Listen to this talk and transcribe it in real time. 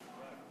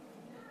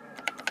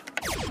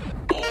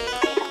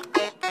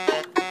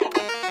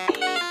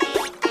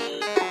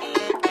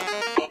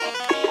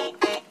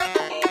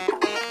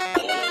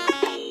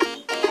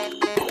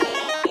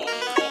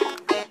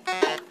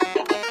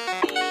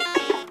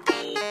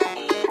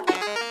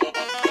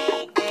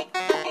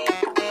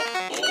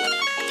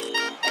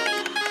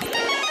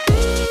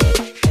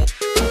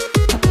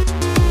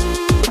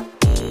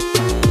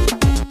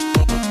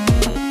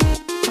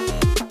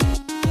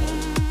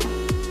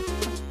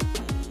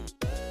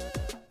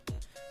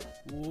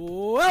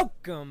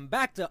Welcome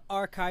back to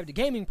Archive, the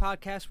gaming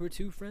podcast where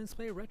two friends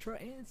play retro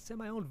and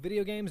semi-owned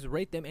video games,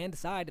 rate them, and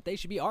decide if they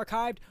should be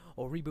archived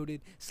or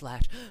rebooted /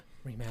 remastered.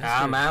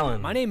 I'm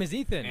Alan. My name is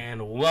Ethan.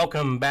 And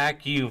welcome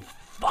back, you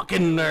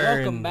fucking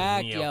nerds. Welcome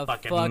back, you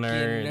fucking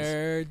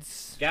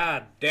nerds.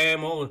 God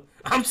damn old.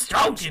 I'm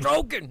stroking. I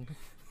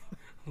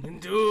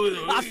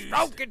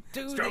stroke it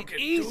to the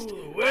east.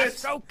 I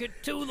stroke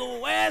it to the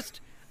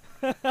west.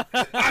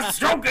 I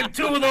stroke it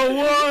to the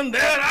one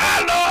that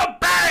I love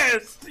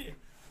best.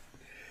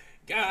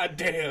 God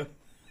damn.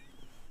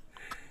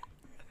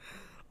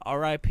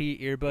 R.I.P.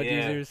 earbud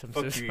users. I'm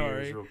so fuck your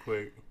sorry. Ears real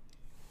quick.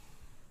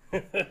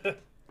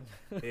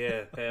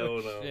 Yeah,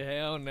 hell no.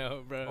 Hell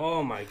no, bro.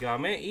 Oh my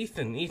god, man.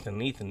 Ethan.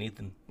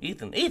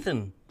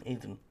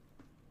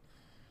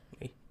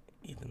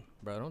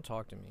 Bro, don't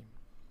talk to me.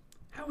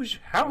 How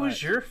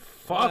was your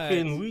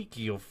fucking week,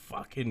 you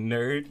fucking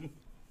nerd?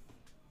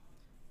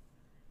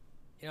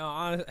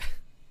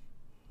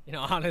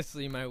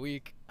 Honestly, my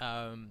week,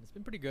 it's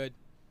been pretty good.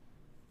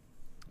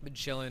 Been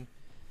chilling,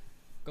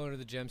 going to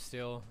the gym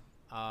still.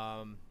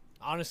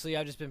 Honestly,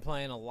 I've just been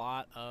playing a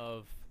lot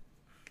of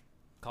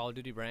Call of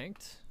Duty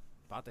Ranked.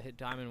 About to hit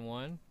Diamond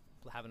 1,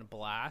 having a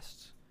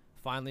blast.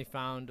 Finally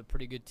found a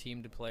pretty good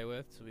team to play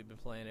with, so we've been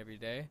playing every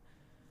day.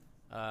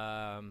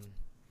 Not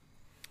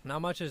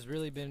much has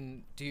really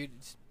been, dude.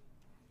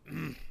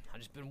 I've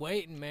just been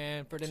waiting,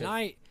 man, for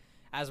tonight.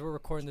 As we're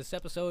recording this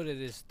episode,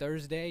 it is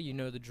Thursday. You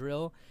know the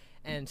drill.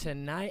 And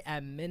tonight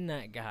at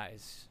midnight,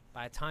 guys,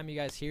 by the time you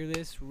guys hear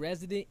this,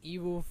 Resident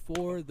Evil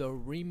 4, the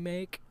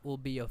remake, will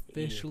be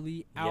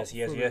officially out for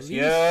release.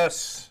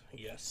 Yes.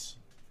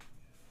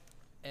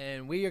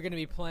 And we are going to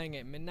be playing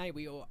at midnight.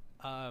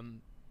 I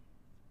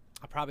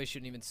probably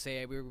shouldn't even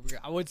say it.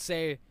 I would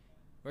say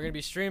we're going to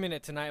be streaming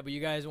it tonight, but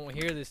you guys won't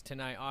hear this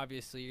tonight,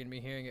 obviously. You're going to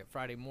be hearing it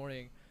Friday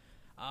morning.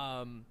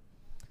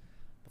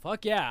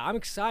 Fuck yeah, I'm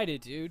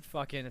excited, dude.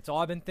 Fucking, it's all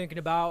I've been thinking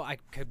about. I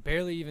could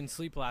barely even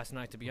sleep last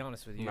night, to be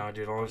honest with you. Nah,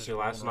 dude, honestly,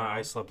 last night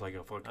I slept like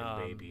a fucking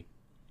baby.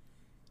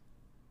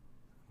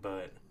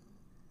 But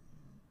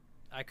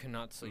I could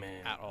not sleep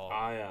at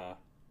all.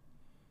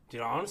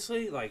 Dude,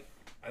 honestly, like,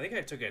 I think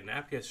I took a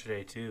nap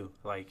yesterday, too.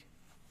 Like,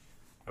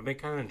 I've been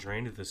kind of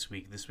drained this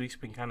week. This week's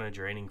been kind of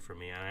draining for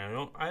me.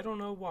 And I don't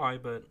know why,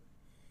 but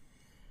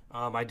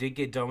I did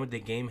get done with the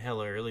game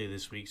hella early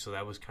this week, so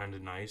that was kind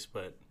of nice,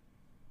 but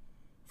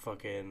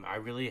fucking, I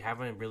really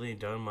haven't really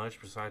done much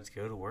besides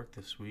go to work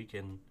this week,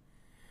 and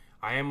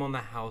I am on the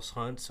house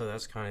hunt, so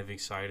that's kind of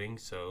exciting,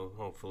 so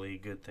hopefully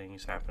good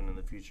things happen in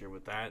the future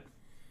with that.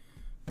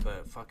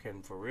 But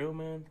fucking, for real,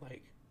 man,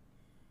 like,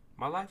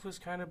 my life was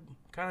kind of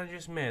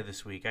just meh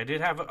this week. I did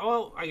have,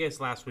 I guess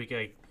last week,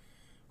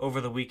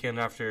 over the weekend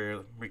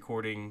after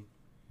recording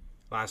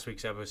last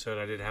week's episode,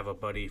 I did have a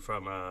buddy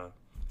from out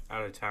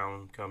of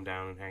town come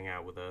down and hang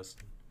out with us.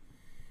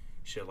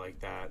 Shit like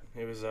that.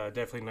 It was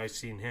definitely nice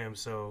seeing him,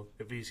 so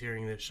if he's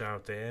hearing this, shout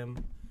out to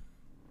him.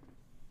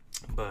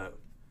 But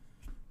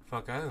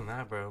fuck, other than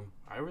that, bro,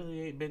 I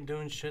really ain't been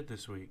doing shit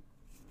this week.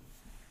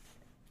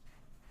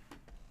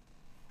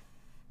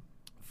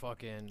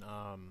 Fucking,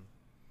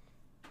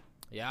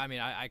 yeah, I mean,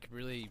 I could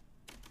really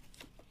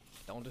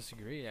don't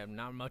disagree.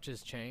 Not much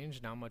has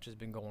changed. Not much has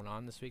been going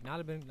on this week. Not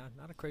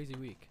a crazy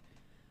week.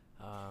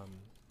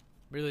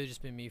 Really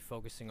just been me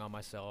focusing on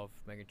myself,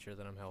 making sure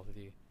that I'm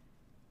healthy.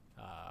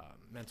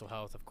 Mental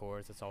health, of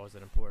course, it's always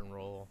an important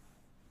role.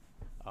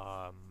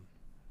 Other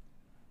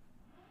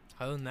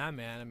than that,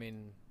 man, I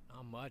mean,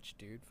 not much,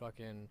 dude.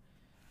 Fucking,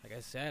 like I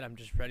said, I'm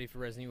just ready for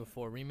Resident Evil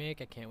 4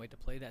 Remake. I can't wait to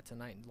play that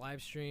tonight in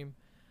live stream.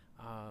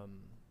 Well,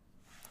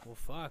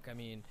 fuck, I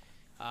mean,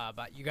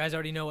 but you guys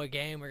already know what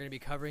game we're going to be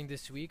covering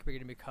this week. We're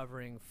going to be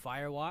covering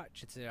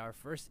Firewatch. It's our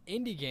first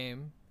indie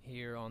game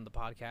here on the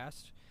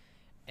podcast,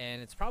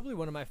 and it's probably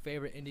one of my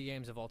favorite indie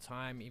games of all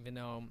time, even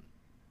though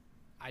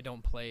I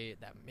don't play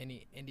that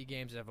many indie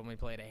games. I've only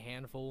played a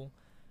handful.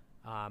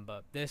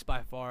 But this,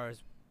 by far,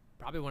 is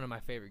probably one of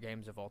my favorite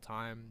games of all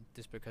time,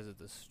 just because of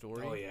the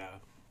story. Oh, yeah.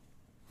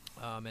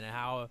 And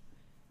how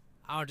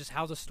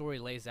the story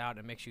lays out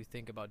and makes you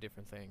think about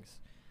different things.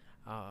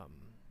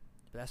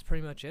 But that's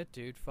pretty much it,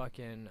 dude.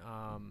 Fucking, do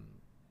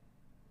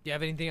you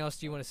have anything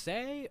else you want to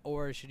say?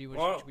 Or should we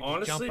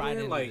honestly, jump right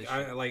man, into this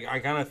shit? I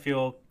kind of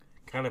feel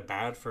kind of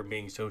bad for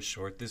being so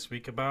short this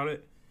week about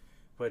it.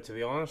 But to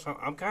be honest,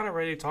 I'm kind of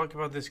ready to talk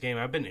about this game.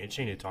 I've been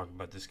itching to talk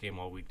about this game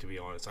all week, to be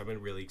honest. I've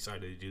been really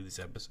excited to do this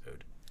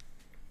episode.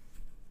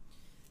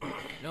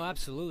 No,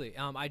 absolutely.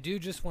 I do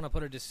just want to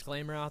put a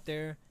disclaimer out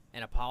there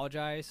and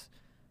apologize.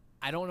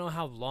 I don't know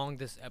how long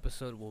this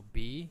episode will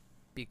be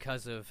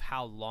because of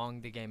how long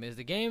the game is.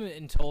 The game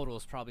in total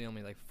is probably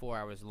only like 4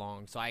 hours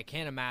long, so I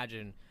can't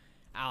imagine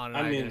Alan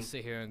and I are going to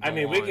sit here and go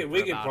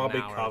we could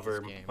probably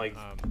cover, like,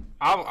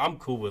 I'm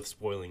cool with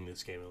spoiling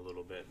this game a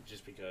little bit,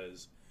 just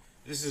because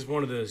this is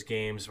one of those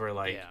games where,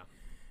 like,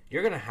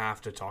 you're going to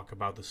have to talk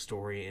about the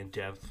story in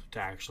depth to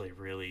actually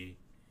really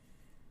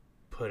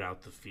put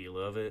out the feel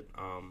of it.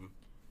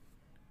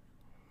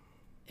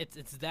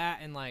 It's that,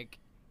 and, like,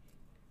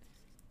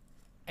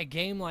 a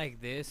game like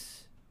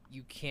this,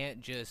 you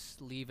can't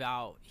just leave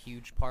out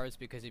huge parts,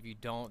 because if you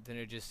don't, then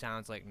it just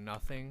sounds like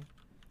nothing.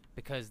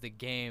 Because the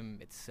game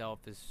itself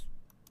is,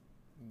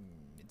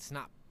 it's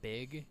not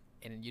big,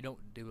 and you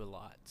don't do a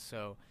lot.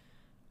 So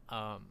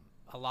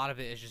a lot of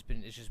it is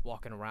just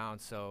walking around.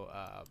 So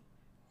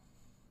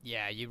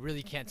yeah, you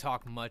really can't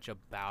talk much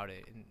about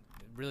it, and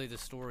really the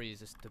story is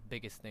just the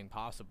biggest thing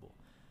possible.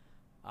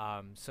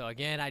 So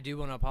again, I do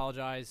want to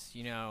apologize.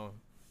 You know,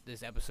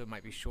 this episode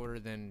might be shorter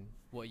than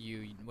what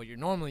you're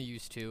normally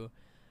used to.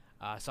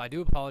 So I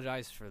do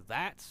apologize for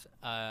that.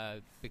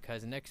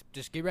 Because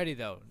just get ready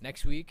though.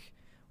 Next week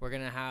we're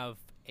gonna have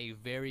a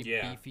very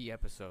beefy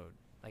episode,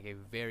 like a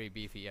very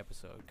beefy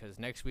episode. Because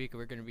next week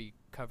we're gonna be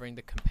covering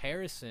the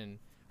comparison,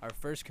 our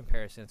first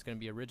comparison. It's gonna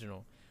be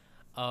original,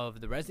 of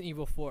the Resident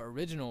Evil 4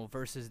 original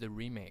versus the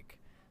remake.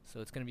 So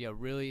it's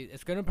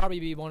gonna probably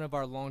be one of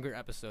our longer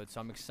episodes.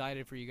 So I'm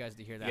excited for you guys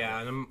to hear that.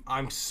 Yeah, and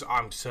I'm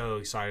so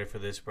excited for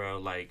this, bro.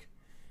 Like,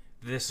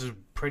 this is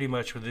pretty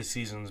much what this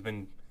season's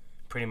been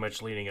pretty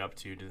much leading up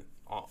to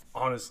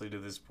honestly, to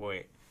this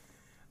point.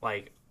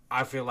 Like,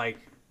 I feel like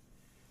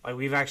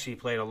we've actually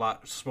played a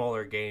lot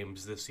smaller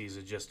games this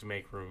season just to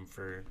make room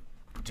for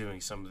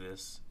doing some of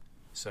this.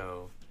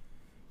 So,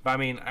 but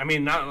I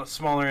mean, not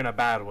smaller in a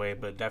bad way,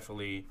 but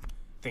definitely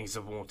things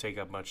that won't take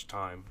up much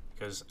time,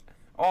 because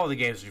all the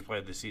games we've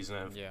played this season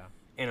have,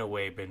 in a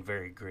way, been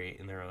very great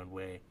in their own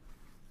way.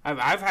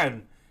 I've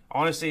had,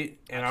 honestly,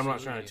 and I'm not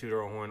trying to toot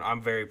our own horn,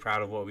 I'm very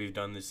proud of what we've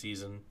done this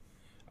season.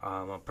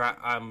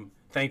 I'm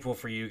thankful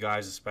for you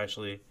guys,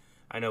 especially.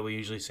 I know we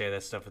usually say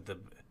that stuff at the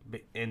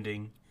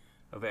ending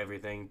of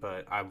everything,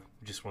 but I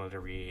just wanted to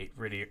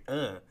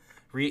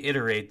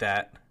reiterate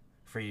that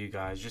for you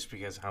guys, just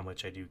because of how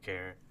much I do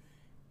care.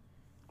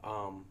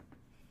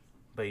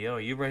 But yo,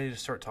 you ready to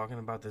start talking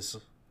about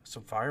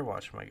some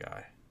Firewatch, my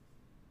guy?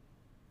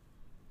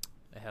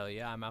 Hell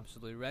yeah, I'm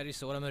absolutely ready.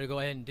 So what I'm going to go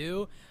ahead and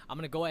do, I'm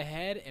going to go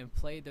ahead and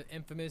play the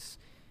infamous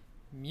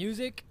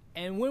music.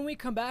 And when we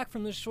come back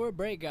from this short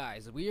break,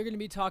 guys, we are going to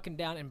be talking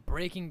down and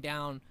breaking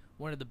down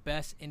one of the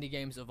best indie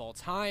games of all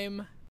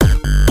time.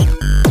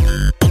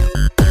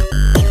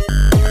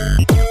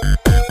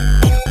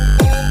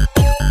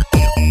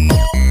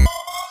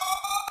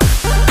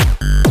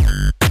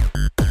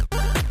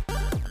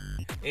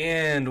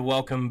 And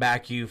welcome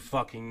back, you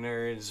fucking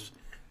nerds.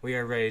 We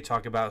are ready to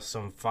talk about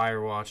some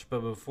Firewatch.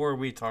 But before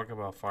we talk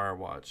about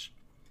Firewatch,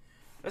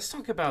 let's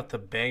talk about the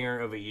banger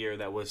of a year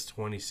that was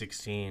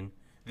 2016,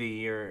 the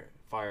year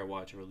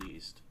Firewatch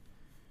released.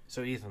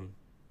 So, Ethan,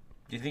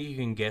 do you think you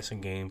can guess a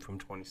game from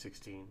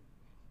 2016?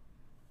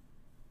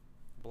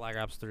 Black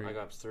Ops 3. Black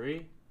Ops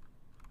 3?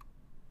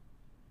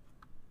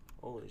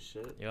 Holy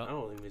shit. Yep. I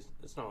don't think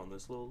it's not on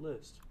this little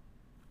list.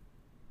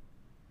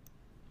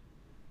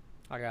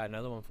 I got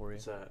another one for you.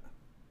 What's that?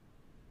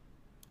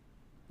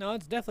 No,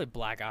 it's definitely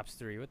Black Ops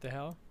 3. What the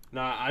hell?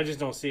 No, I just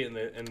don't see it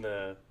in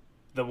the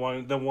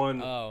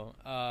one. Oh,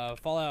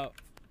 Fallout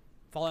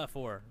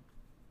 4.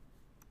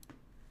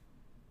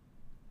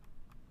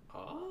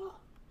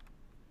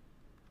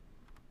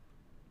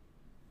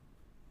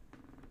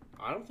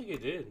 I don't think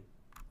it did.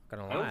 Not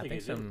gonna lie, I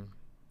think some.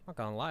 Not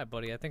gonna lie,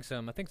 buddy. I think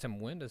some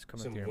wind is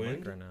coming through your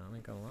mic right now. I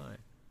ain't gonna lie.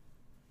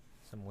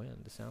 Some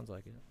wind. It sounds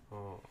like it.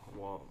 Oh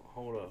well,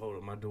 hold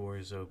up. My door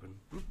is open.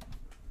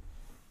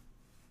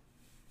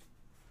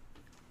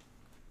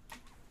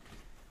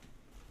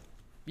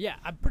 Yeah,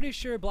 I'm pretty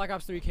sure Black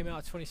Ops 3 came out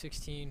in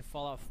 2016.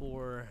 Fallout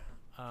 4.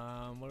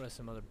 What are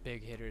some other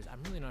big hitters?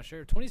 I'm really not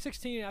sure.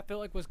 2016, I feel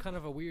like, was kind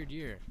of a weird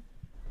year.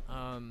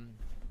 I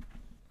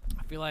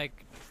feel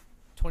like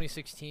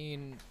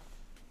 2016,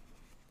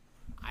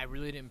 I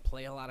really didn't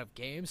play a lot of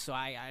games. So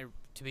I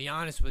to be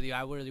honest with you,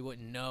 I really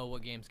wouldn't know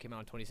what games came out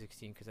in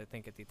 2016, because I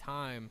think at the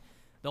time,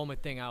 the only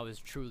thing I was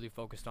truly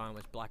focused on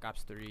was Black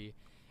Ops 3.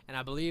 And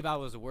I believe I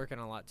was working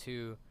a lot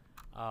too.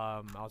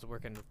 I was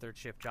working a third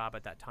shift job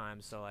at that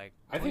time, so like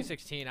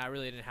 2016, I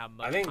really didn't have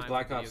much. I think time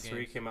Black for Ops video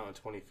 3 games. came out in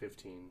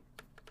 2015.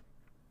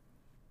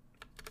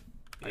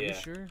 Are you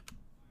sure?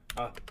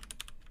 All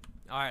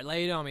right,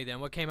 lay it on me then.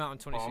 What came out in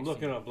 2016? I'm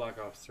looking up Black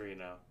Ops 3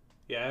 now.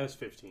 Yeah, it was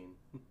 15.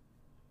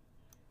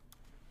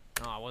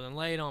 Oh, well then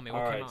lay it on me.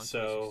 What All came right, out in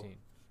so 2016?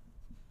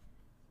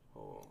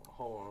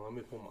 hold on, let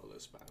me pull my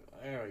list back.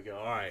 There we go.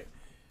 All right.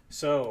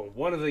 So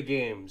one of the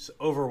games,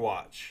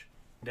 Overwatch.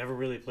 Never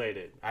really played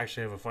it. I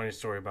actually have a funny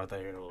story about that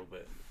here in a little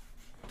bit.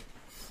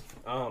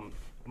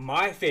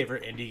 My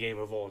favorite indie game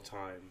of all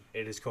time.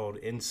 It is called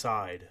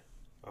Inside.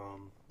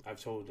 I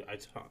told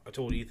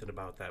Ethan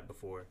about that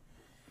before.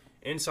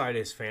 Inside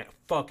is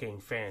fucking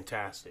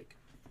fantastic.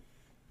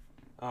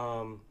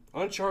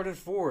 Uncharted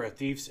 4: A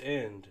Thief's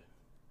End,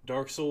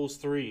 Dark Souls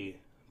 3,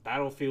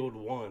 Battlefield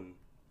 1,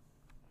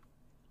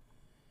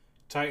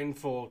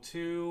 Titanfall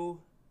 2,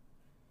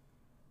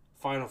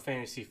 Final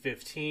Fantasy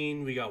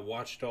 15. We got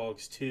Watch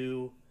Dogs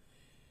 2,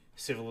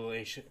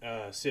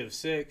 Civ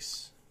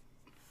 6,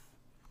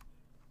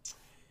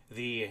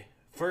 the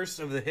first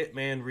of the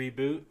Hitman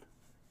reboot,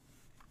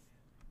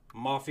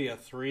 Mafia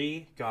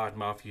 3. God,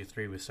 Mafia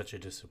 3 was such a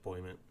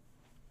disappointment.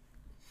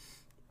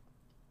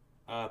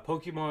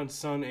 Pokemon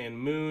Sun and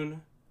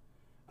Moon,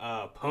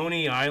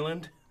 Pony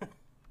Island.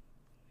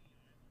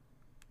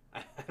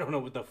 I don't know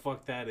what the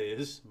fuck that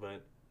is,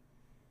 but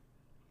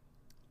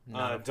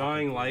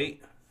Dying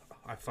Light.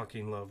 I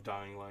fucking love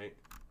Dying Light.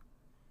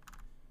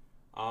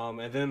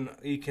 And then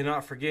you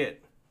cannot forget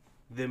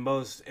the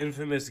most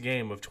infamous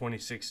game of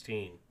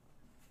 2016,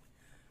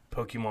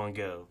 Pokemon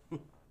Go.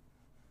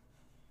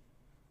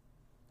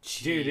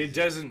 Dude, it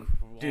doesn't...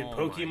 Dude,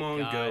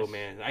 Pokemon Go,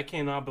 man. I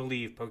cannot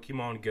believe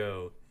Pokemon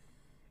Go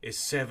is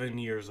 7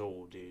 years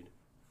old, dude.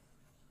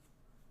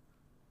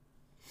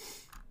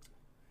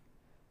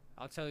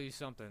 I'll tell you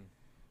something.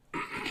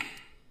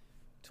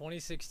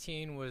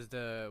 2016 was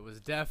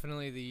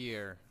definitely the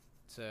year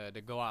to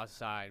go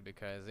outside,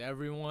 because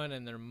everyone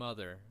and their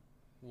mother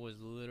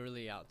was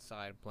literally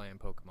outside playing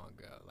Pokemon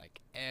Go. Like,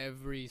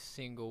 every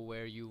single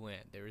where you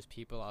went, there was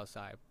people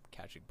outside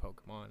catching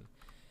Pokemon,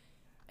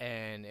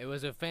 and it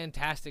was a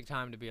fantastic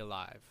time to be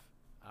alive.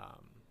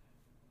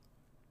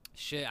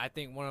 I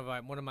think one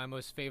of my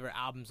most favorite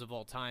albums of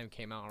all time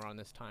came out around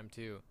this time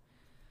too.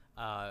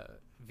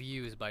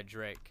 Views by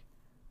Drake.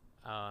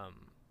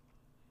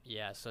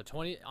 Yeah, so if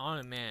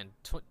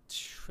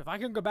I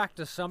can go back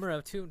to summer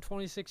of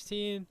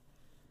 2016,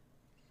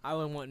 I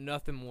would want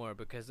nothing more,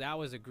 because that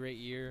was a great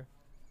year.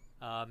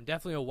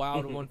 Definitely a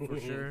wild one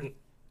for sure.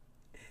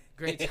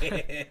 Great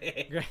time.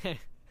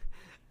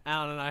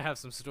 Alan and I have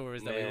some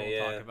stories that we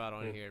won't talk about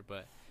on here,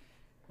 but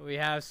we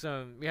have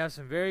some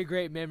very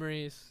great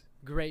memories,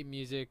 great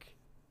music,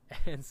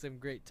 and some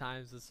great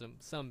times with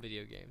some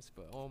video games.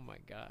 But oh my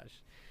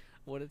gosh,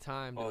 what a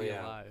time to be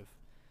alive.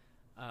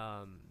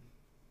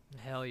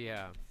 Hell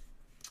yeah.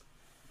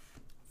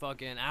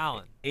 Fucking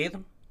Alan.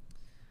 Ethan?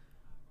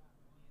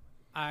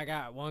 I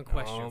got one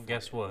question. Oh,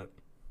 guess what?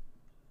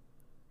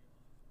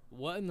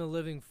 What in the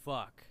living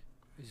fuck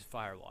is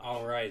Firewatch?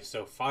 Alright,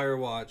 so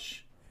Firewatch,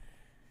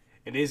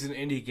 it is an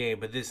indie game,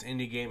 but this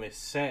indie game is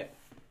set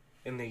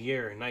in the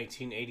year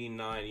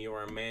 1989. You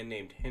are a man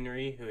named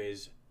Henry who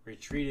is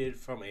retreated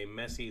from a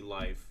messy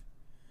life.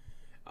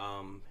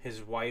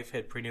 His wife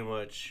had pretty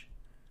much...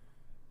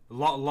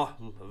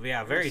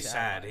 very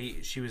sad.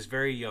 She was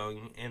very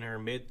young, in her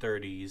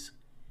mid-30s,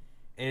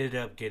 ended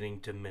up getting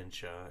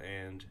dementia,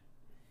 and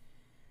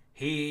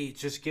he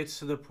just gets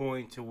to the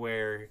point to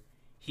where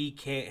he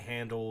can't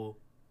handle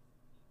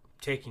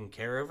taking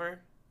care of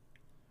her,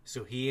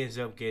 so he ends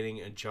up getting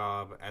a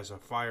job as a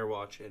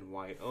Firewatch in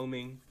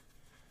Wyoming.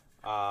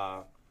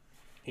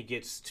 He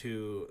gets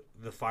to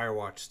the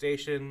Firewatch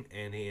station,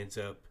 and he ends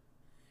up...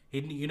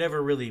 You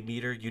never really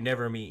meet her. You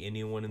never meet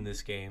anyone in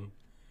this game.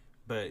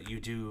 But you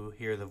do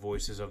hear the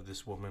voices of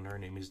this woman. Her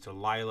name is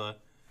Delilah.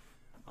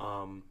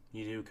 You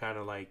do kind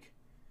of like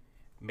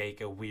make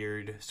a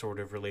weird sort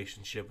of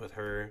relationship with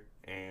her,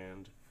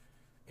 and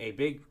a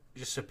big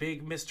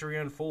mystery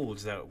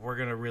unfolds that we're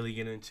gonna really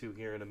get into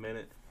here in a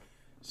minute.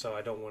 So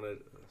I don't want to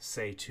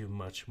say too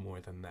much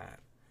more than that.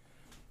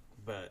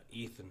 But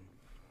Ethan,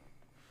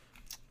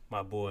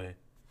 my boy,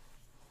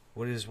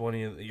 what is one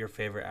of your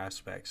favorite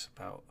aspects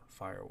about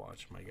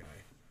Firewatch, my guy?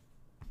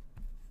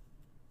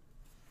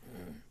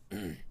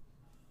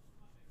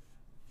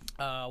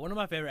 One of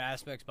my favorite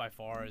aspects by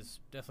far is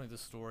definitely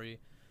the story,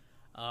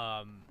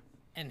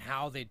 and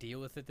how they deal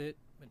with it.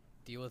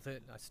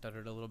 I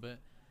stuttered a little bit,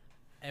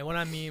 and what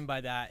I mean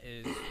by that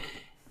is,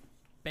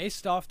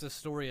 based off the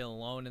story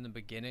alone in the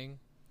beginning,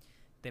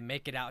 they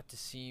make it out to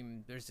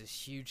seem there's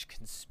this huge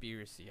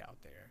conspiracy out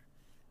there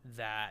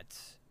that,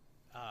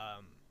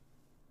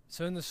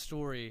 so in the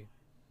story,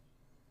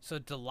 so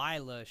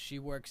Delilah, she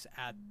works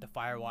at the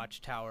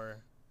Firewatch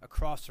Tower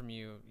across from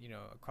you,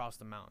 across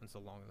the mountains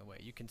along the way.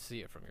 You can see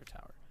it from your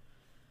tower.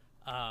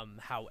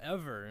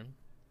 However,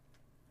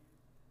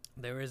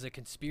 there is a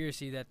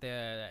conspiracy that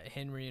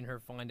Henry and her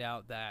find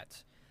out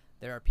that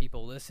there are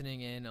people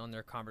listening in on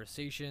their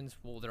conversations.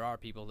 Well, there are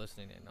people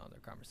listening in on their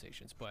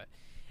conversations, but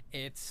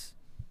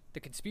the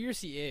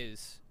conspiracy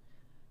is,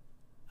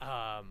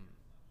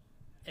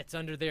 it's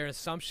under their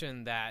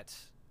assumption that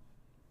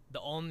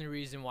the only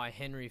reason why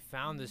Henry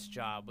found this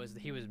job was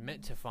that he was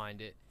meant to find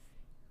it,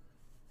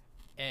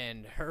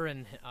 and her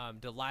and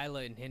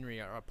Delilah and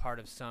Henry are a part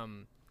of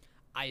some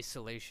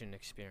isolation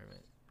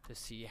experiment to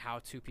see how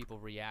two people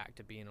react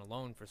to being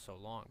alone for so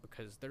long,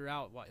 because they're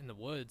out in the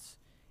woods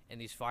in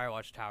these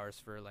Firewatch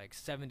towers for like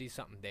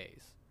 70-something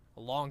days.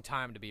 A long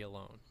time to be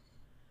alone.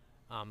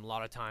 A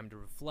lot of time to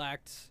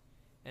reflect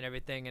and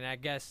everything, and I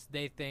guess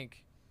they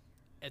think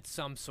it's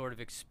some sort of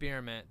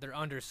experiment. They're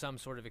under some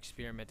sort of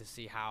experiment to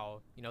see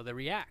how, they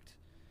react.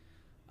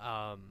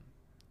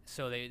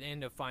 So they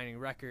end up finding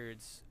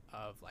records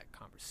of like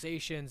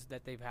conversations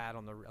that they've had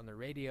on the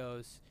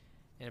radios,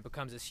 and it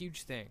becomes this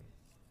huge thing.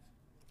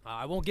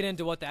 I won't get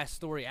into what that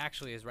story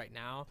actually is right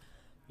now.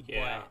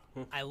 Yeah.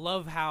 But I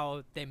love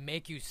how they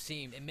make you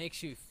it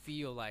makes you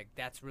feel like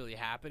that's really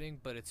happening,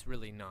 but it's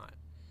really not.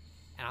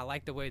 And I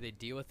like the way they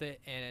deal with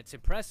it, and it's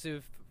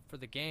impressive for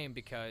the game,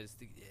 because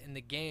in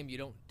the game you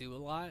don't do a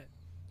lot.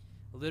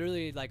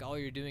 Literally, like, all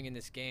you're doing in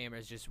this game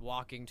is just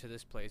walking to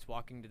this place,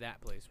 walking to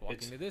that place,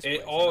 walking to this it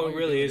place. all and it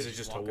really you're is doing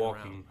just a walking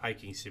walking around.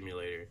 hiking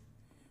simulator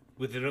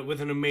with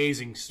an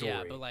amazing story.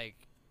 Yeah, but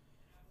like,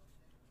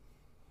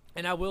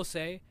 and I will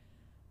say,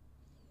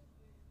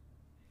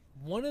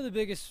 one of the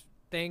biggest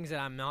things that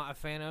I'm not a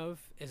fan of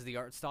is the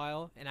art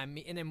style, and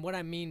then what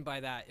I mean by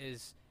that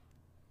is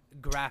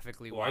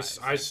graphically Well, wise.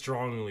 I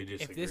strongly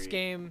disagree. If this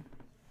game,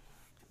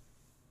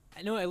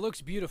 I know it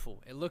looks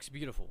beautiful. It looks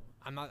beautiful.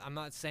 I'm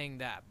not saying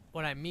that.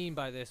 What I mean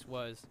by this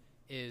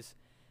is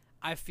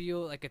I feel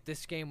like if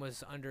this game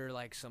was under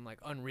like some like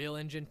Unreal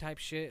Engine type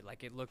shit,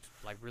 like it looked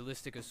like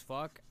realistic as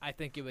fuck, I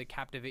think it would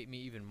captivate me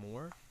even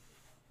more.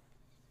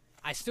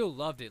 I still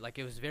loved it. Like,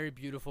 it was very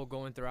beautiful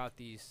going through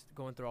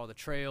all the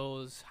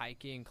trails,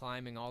 hiking,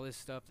 climbing, all this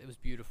stuff. It was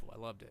beautiful. I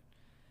loved it.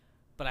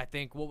 But I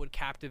think what would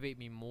captivate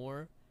me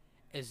more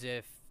is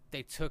if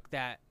they took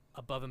that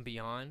above and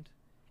beyond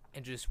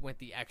and just went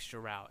the extra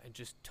route and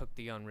just took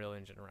the Unreal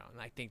Engine route.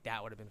 And I think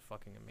that would have been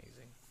fucking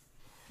amazing.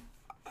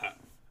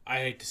 I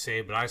hate to say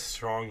it, but I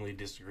strongly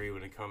disagree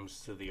when it comes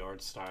to the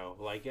art style.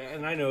 Like,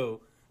 and I know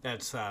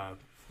that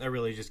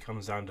really just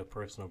comes down to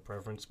personal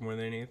preference more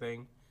than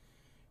anything.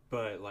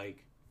 But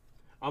like,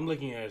 I'm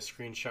looking at a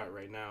screenshot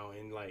right now,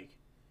 and like,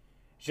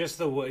 just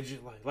the way,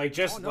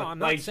 I'm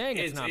not saying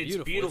it's not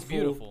beautiful. It's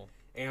beautiful.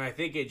 And I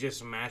think it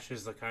just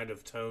matches the kind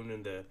of tone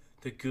and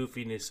the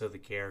goofiness of the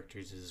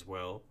characters as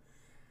well.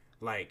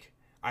 Like,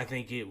 I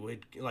think it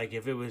would, like,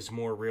 if it was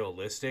more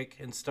realistic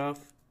and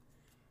stuff,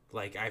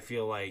 like, I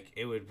feel like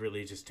it would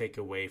really just take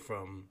away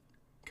from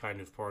kind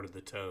of part of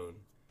the tone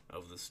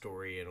of the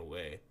story in a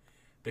way.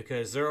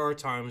 Because there are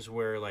times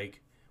where,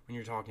 like, when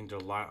you're talking to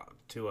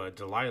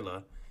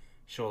Delilah,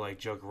 she'll, like,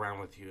 joke around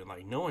with you, and,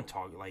 like, no one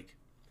talk, like,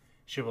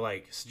 she'll,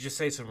 like, just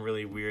say some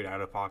really weird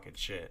out-of-pocket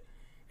shit.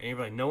 And you're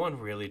like, no one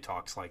really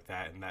talks like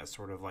that, and that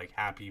sort of, like,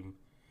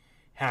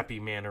 happy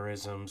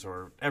mannerisms,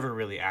 or ever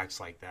really acts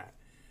like that.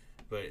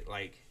 But,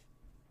 like,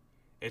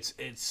 it's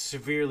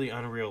severely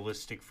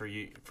unrealistic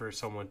for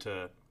someone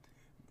to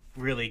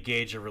really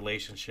gauge a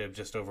relationship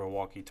just over a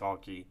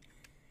walkie-talkie.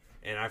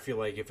 And I feel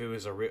like if it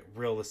was a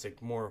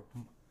realistic, more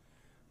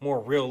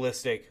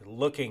realistic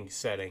looking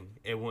setting,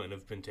 it wouldn't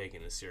have been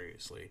taken as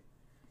seriously.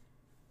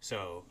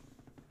 So,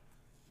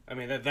 I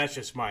mean, that's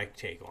just my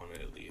take on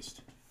it, at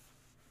least.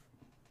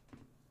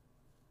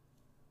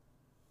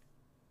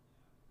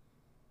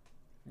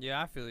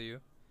 Yeah, I feel you.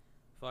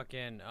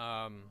 Fucking,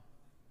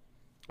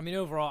 I mean,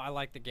 overall, I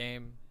like the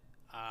game.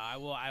 I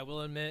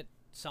will admit,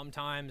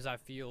 sometimes I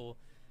feel,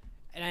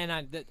 and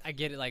I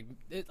get it,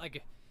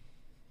 like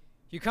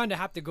you kind of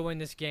have to go in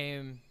this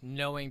game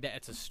knowing that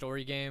it's a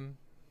story game.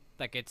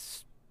 Like,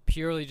 it's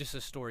purely just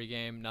a story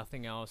game,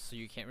 nothing else, so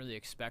you can't really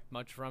expect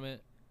much from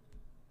it.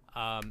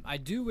 I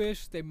do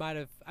wish they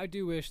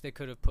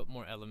could have put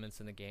more elements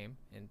in the game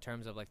in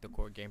terms of, like, the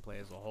core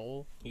gameplay as a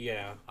whole.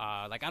 Yeah.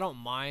 Like, I don't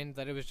mind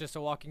that it was just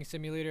a walking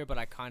simulator, but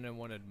I kind of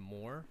wanted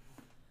more.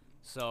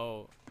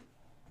 So,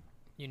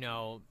 you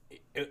know,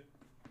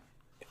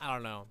 I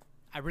don't know.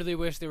 I really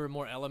wish there were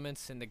more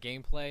elements in the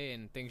gameplay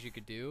and things you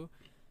could do,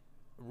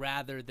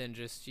 rather than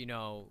just, you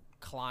know,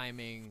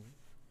 climbing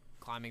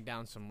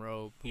down some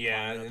rope.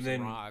 Yeah, and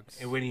then rocks.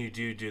 And when you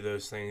do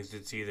those things,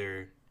 it's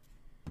either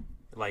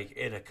like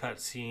in a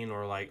cutscene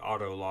or like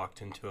auto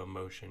locked into a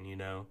motion. You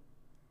know,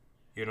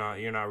 you're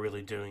not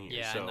really doing it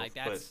yourself. Yeah, and like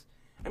that's.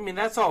 But I mean,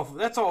 that's all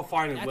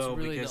fine and well,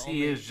 really because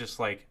he is just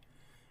like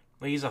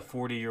he's a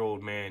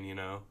 40-year-old man. You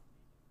know.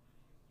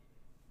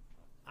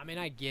 I mean,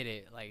 I get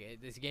it. Like,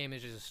 this game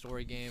is just a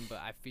story game, but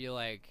I feel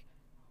like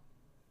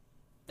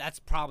that's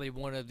probably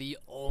one of the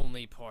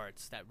only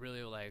parts that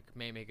really, like,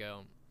 made me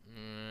go,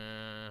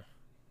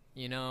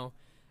 you know.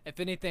 If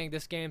anything,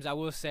 I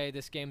will say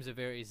this game's a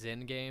very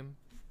zen game.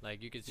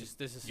 Like, you could just,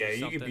 this is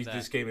you could beat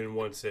this game in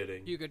one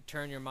sitting. You could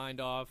turn your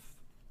mind off.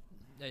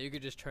 Yeah, you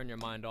could just turn your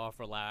mind off,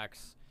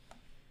 relax,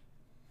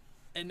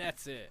 and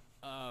that's it.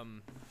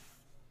 But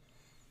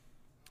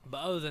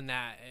other than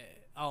that,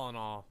 all in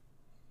all,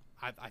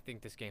 I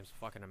think this game's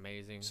fucking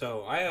amazing.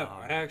 So I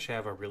actually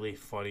have a really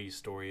funny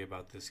story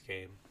about this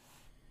game,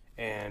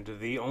 and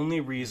the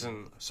only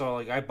reason, so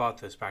like I bought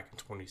this back in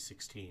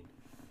 2016,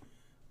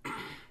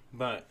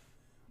 but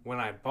when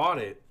I bought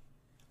it,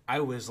 I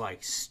was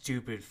like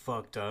stupid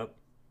fucked up,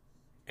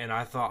 and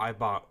I thought I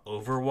bought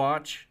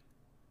Overwatch,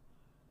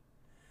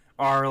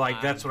 or like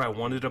that's what I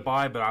wanted to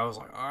buy, but I was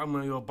like, oh, I'm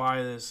gonna go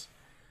buy this.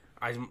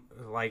 I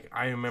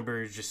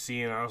remember just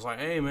seeing, I was like,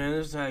 hey man,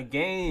 that's that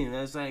game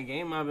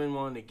I've been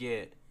wanting to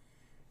get.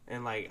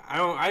 And like I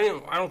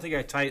don't think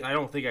I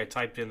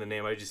typed in the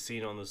name, I just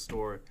seen it on the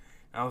store.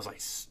 And I was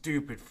like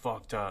stupid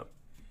fucked up.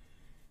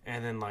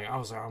 And then like I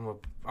was like, I'm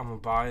gonna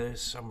buy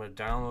this, I'm gonna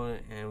download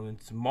it, and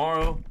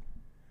tomorrow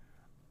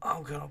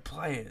I'm gonna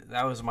play it.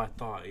 That was my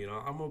thought, you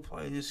know, I'm gonna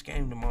play this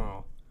game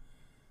tomorrow.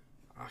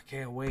 I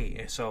can't wait.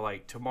 And so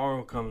like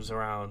tomorrow comes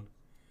around,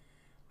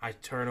 I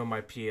turn on my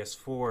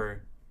PS4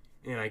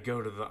 and I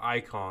go to the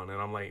icon,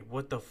 and I'm like,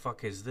 what the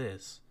fuck is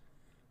this?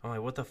 I'm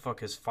like, what the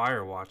fuck is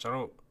Firewatch?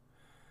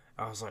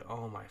 I was like,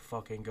 oh my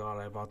fucking god,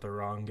 I bought the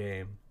wrong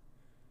game.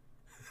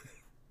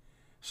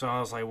 So I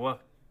was like,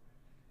 what?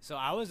 So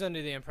I was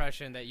under the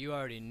impression that you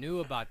already knew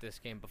about this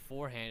game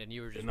beforehand, and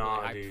you were just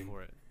Nah, really hyped dude.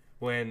 for it.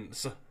 When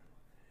So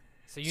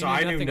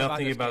I knew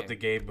nothing this about game. the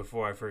game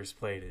before I first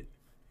played it,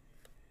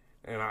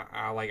 and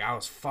I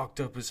was fucked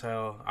up as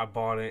hell. I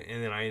bought it,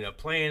 and then I ended up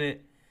playing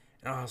it,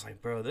 and I was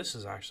like, bro, this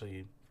is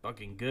actually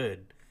fucking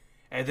good.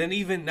 And then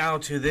even now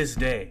to this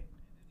day,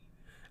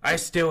 I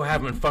still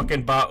haven't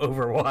fucking bought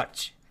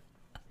Overwatch,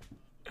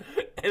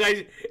 and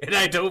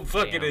I don't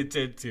fucking Damn.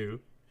 intend to.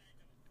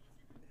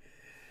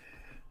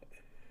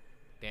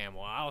 Damn,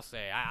 well, I'll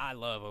say I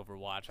love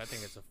Overwatch. I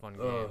think it's a fun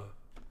game.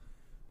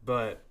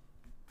 But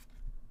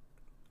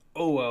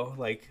oh well,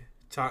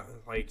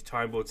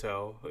 time will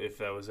tell if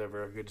that was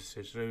ever a good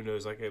decision. Who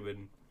knows? I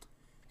could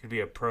be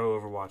a pro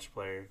Overwatch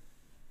player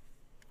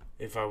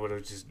if I would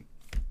have just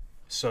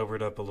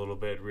sobered up a little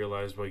bit,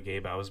 realized what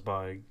game I was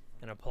buying.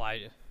 And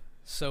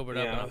sobered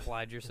up and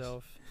applied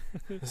yourself.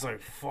 It's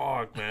like,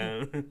 fuck,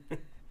 man.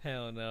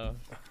 Hell no.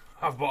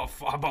 I bought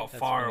That's Firewatch.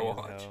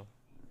 funny as hell.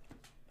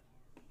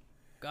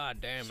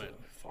 God damn it.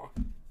 Fuck.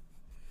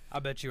 I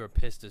bet you were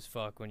pissed as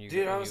fuck when you.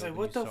 Dude, I when was you- like,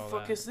 when what you the saw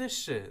fuck that. is this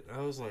shit?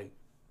 I was like,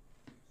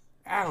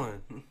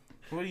 Alan,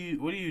 what are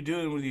you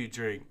doing with your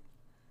drink?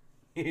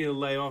 You need to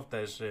lay off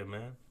that shit,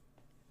 man.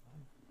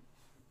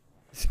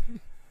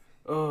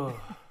 Oh.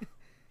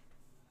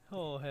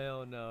 Oh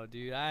hell no,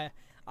 dude!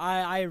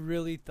 I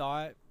really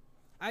thought,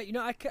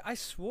 I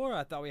swore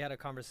I thought we had a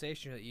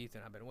conversation with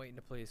Ethan. I've been waiting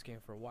to play this game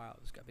for a while.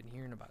 I've been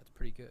hearing about it. It's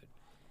pretty good.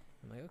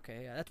 I'm like,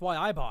 okay, that's why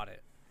I bought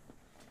it,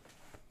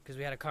 because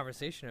we had a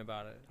conversation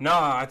about it. No,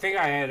 I think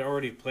I had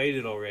already played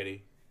it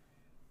already.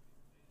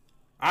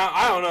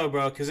 I don't know,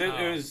 bro, because it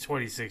was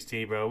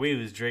 2016, bro. We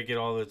was drinking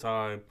all the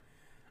time.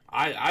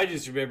 I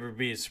just remember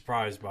being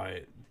surprised by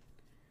it.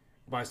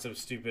 By some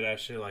stupid ass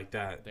shit like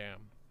that. Damn.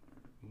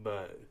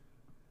 But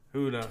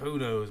who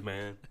knows,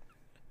 man?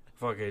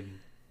 Fucking.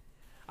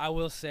 I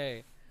will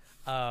say,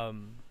 I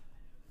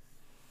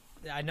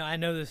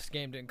know this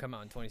game didn't come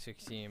out in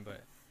 2016,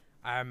 but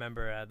I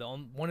remember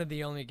one of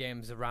the only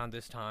games around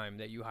this time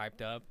that you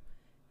hyped up,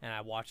 and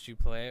I watched you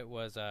play it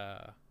was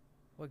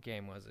what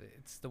game was it?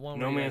 It's the one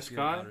No where Man's you're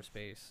in Sky? outer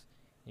space.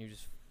 You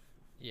just,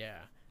 yeah.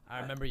 I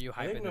remember you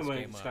I think hyping No this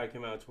Man's game Sky up,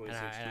 came out in and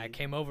 2016. I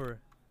came over.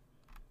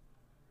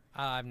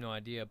 I have no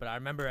idea, but I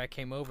remember I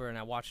came over and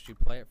I watched you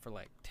play it for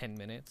like 10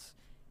 minutes,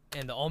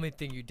 and the only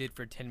thing you did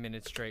for 10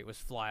 minutes straight was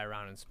fly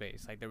around in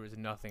space. Like there was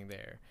nothing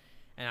there,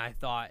 and I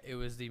thought it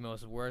was the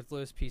most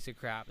worthless piece of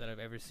crap that I've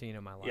ever seen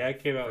in my life. Yeah,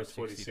 it came out in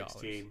for $60.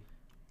 2016.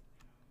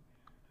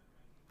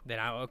 Then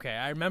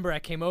I remember I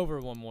came over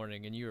one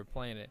morning and you were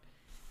playing it,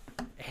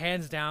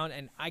 hands down.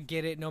 And I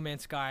get it. No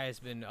Man's Sky has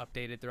been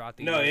updated throughout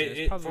the No, years.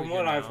 It's probably from good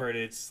what I've now. heard,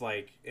 it's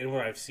like, and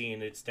what I've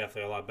seen, it's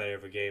definitely a lot better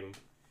of a game.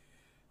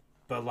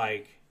 But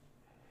like,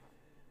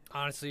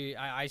 Honestly,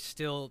 I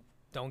still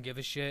don't give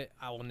a shit.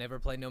 I will never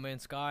play No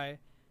Man's Sky.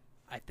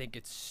 I think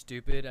it's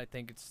stupid. I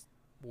think it's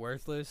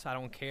worthless. I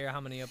don't care how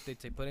many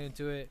updates they put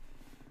into it.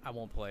 I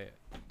won't play it.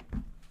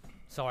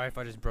 Sorry if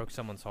I just broke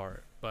someone's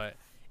heart. But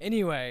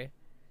anyway,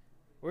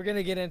 we're going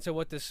to get into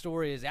what this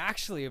story is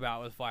actually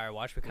about with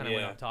Firewatch. We kind of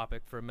went Yeah. off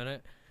topic for a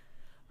minute.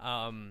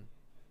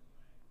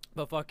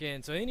 But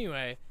fucking, so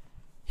anyway,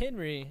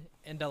 Henry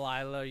and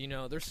Delilah,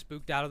 they're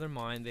spooked out of their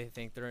mind. They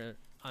think they're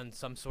on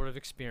some sort of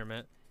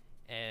experiment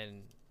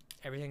and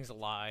everything's a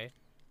lie.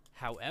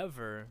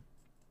 However,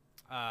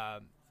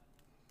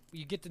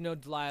 you get to know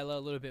Delilah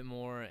a little bit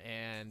more,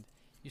 and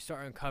you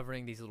start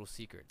uncovering these little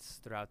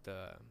secrets throughout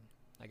the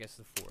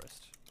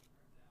forest.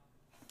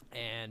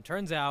 And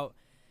turns out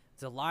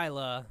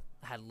Delilah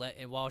had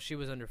while she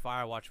was under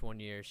Firewatch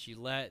one year, she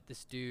let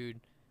this dude,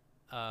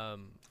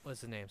 what's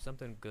his name?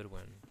 Something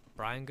Goodwin.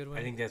 Brian Goodwin?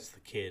 I think that's the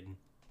kid.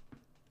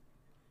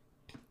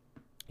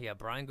 Yeah,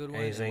 Brian Goodwin.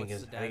 I and think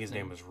what's the his dad's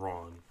name was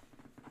Ron.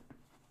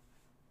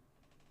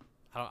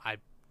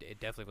 It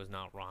definitely was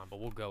not Ron, but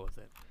we'll go with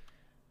it.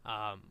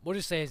 We'll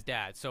just say his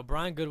dad. So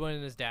Brian Goodwin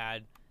and his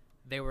dad,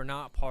 they were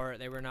not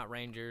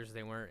Rangers.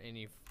 They weren't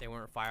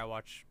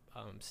Firewatch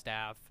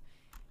staff.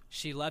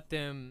 She let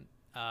them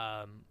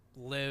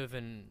live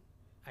and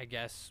I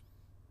guess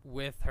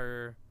with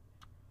her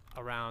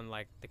around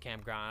like the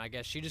campground. I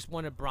guess she just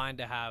wanted Brian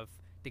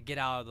to get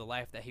out of the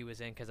life that he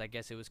was in, because I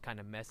guess it was kind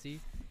of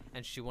messy,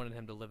 and she wanted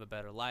him to live a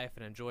better life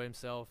and enjoy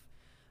himself.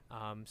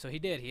 So he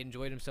did. He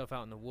enjoyed himself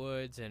out in the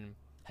woods, and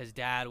his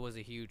dad was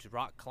a huge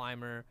rock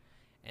climber,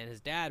 and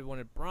his dad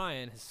wanted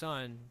Brian, his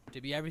son,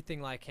 to be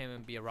everything like him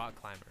and be a rock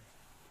climber.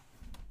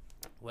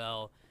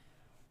 Well,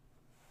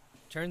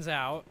 turns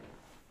out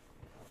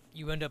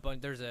you end up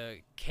there's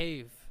a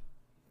cave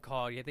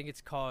called, I think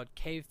it's called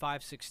Cave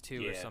 562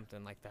 or Yeah.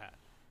 something like that.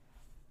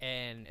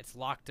 And it's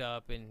locked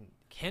up, and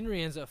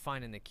Henry ends up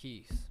finding the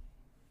keys.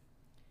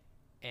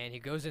 And he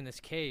goes in this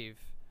cave,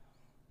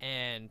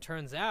 and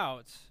turns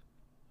out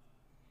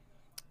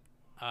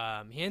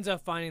he ends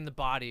up finding the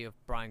body of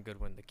Brian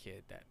Goodwin, the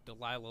kid that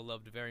Delilah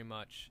loved very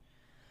much.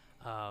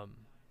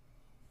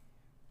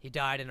 He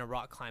died in a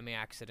rock climbing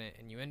accident,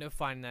 and you end up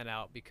finding that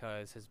out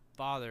because his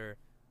father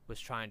was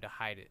trying to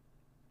hide it.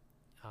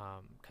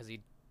 Because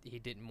he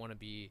didn't want to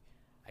be,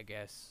 I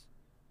guess,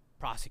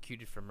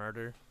 prosecuted for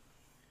murder.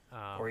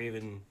 Or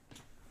even,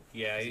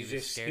 yeah, he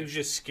he was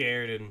just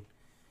scared, and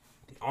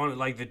on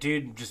like the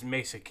dude just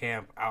makes a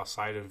camp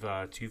outside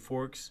of Two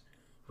Forks,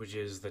 which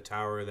is the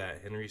tower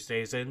that Henry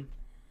stays in,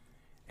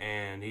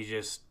 and he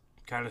just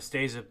kind of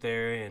stays up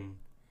there and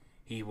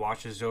he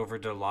watches over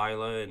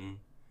Delilah, and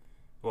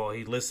well,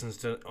 he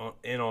listens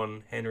in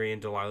on Henry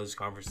and Delilah's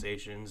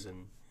conversations,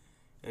 and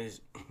is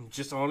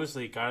just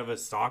honestly kind of a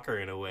stalker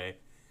in a way,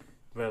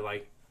 but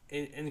like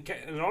and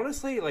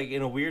honestly, like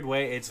in a weird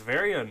way, it's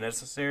very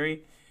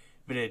unnecessary,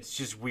 but it's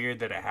just weird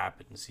that it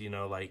happens. You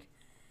know, like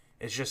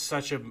it's just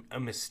such a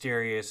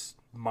mysterious,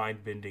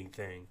 mind bending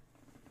thing.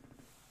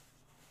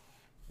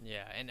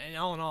 Yeah, and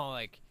all in all,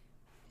 like,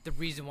 the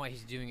reason why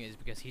he's doing it is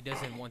because he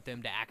doesn't want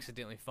them to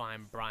accidentally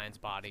find Brian's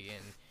body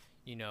and,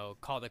 you know,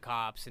 call the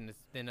cops, and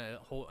then a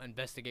whole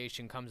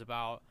investigation comes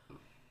about.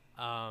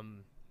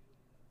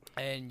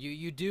 And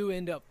you do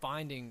end up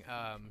finding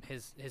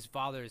his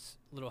father's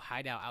little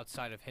hideout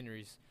outside of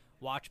Henry's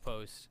watch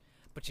post,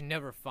 but you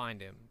never find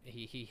him.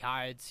 He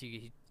hides.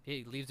 He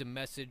leaves a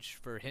message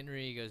for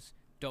Henry. He goes,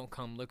 "Don't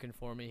come looking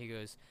for me." He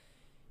goes,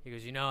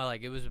 you know,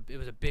 like, it was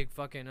a big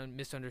fucking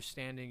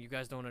misunderstanding. You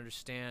guys don't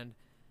understand.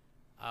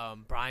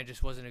 Brian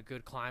just wasn't a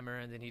good climber,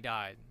 and then he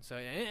died. So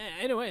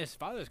anyway, his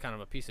father's kind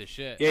of a piece of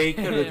shit. Yeah, he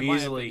could have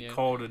easily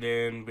called it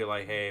in, be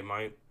like, "Hey,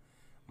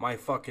 my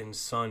fucking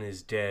son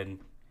is dead,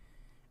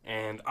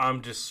 and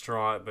I'm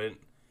distraught." But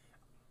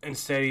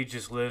instead, he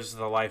just lives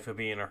the life of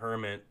being a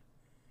hermit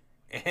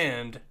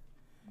and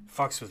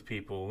fucks with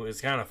people. It's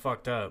kind of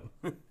fucked up.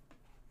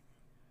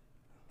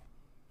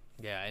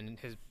 Yeah, and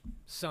his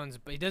son's,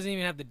 but he doesn't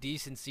even have the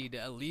decency to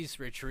at least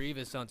retrieve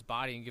his son's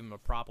body and give him a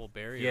proper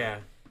burial. Yeah.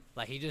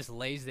 Like, he just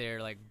lays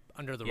there, like,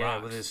 under the rocks.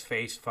 Yeah, with his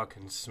face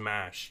fucking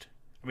smashed.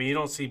 I mean, you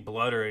don't see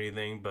blood or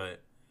anything, but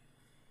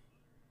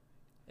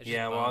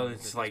yeah, well,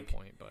 it's like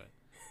point, but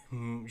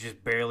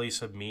just barely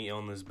some meat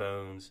on his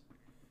bones.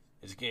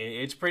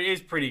 It's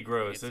pretty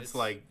gross. It's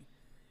like,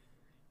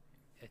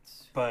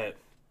 but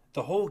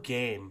the whole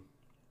game,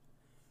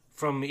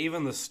 from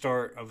even the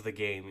start of the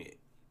game,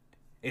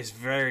 is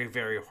very,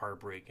 very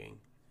heartbreaking.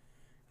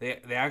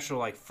 The actual,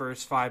 like,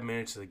 first 5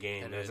 minutes of the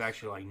game, there's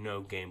actually, like,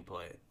 no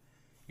gameplay.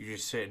 You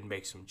just sit and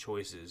make some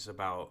choices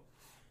about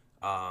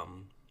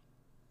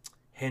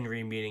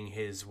Henry meeting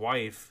his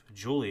wife,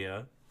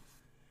 Julia,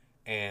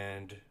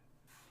 and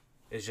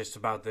it's just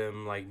about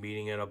them, like,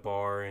 meeting at a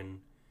bar, and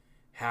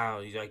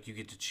how, like, you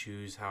get to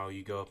choose how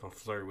you go up and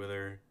flirt with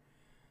her.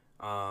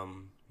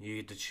 You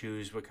get to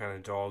choose what kind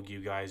of dog you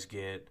guys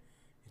get.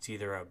 It's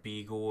either a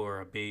beagle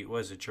or what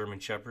is it, German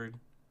Shepherd?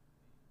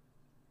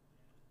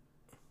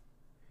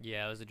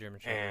 Yeah, it was a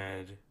German Shepherd.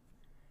 And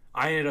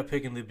I ended up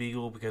picking the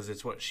beagle because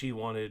it's what she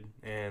wanted,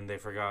 and they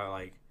forgot,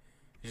 like,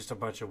 just a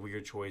bunch of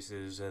weird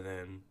choices, and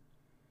then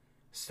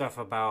stuff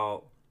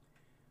about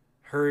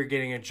her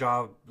getting a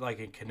job, like,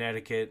 in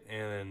Connecticut,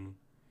 and then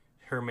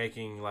her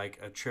making, like,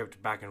 a trip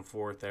back and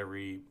forth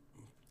every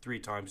 3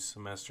 times a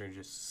semester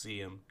just to see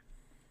him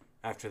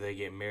after they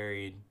get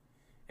married,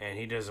 and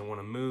he doesn't want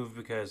to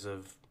move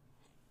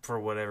for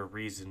whatever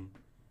reason,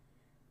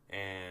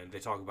 and they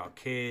talk about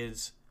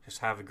kids,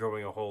 just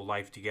growing a whole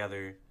life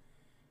together.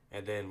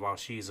 And then while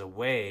she's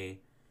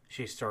away,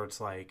 she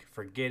starts, like,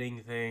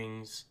 forgetting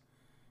things.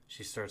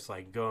 She starts,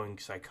 like, going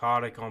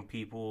psychotic on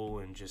people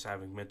and just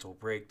having mental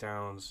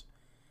breakdowns.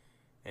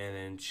 And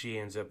then she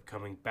ends up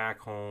coming back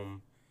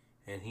home,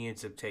 and he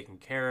ends up taking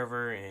care of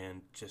her,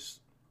 and just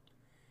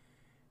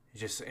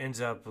ends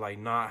up, like,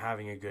 not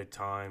having a good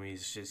time.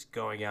 He's just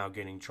going out,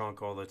 getting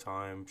drunk all the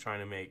time,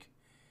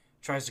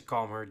 tries to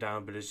calm her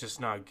down, but it's just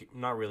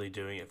not really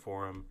doing it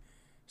for him.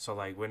 So,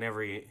 like,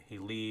 whenever he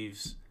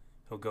leaves,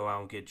 he'll go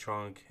out and get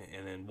drunk,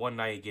 and then one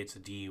night he gets a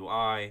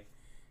DUI.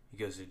 He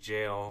goes to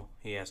jail.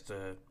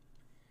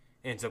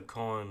 Ends up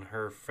calling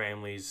her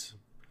family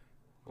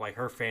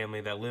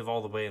that live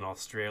all the way in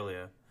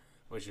Australia,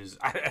 which is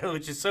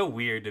so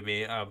weird to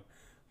me.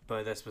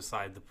 But that's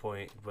beside the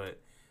point.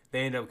 But they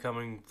end up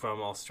coming from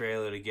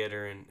Australia to get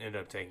her and end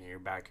up taking her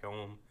back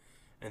home,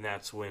 and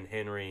that's when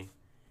Henry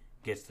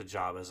gets the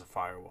job as a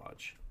fire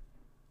watch.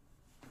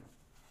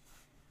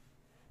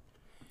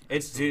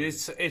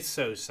 It's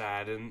so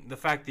sad, and the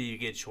fact that you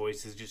get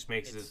choices just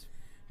makes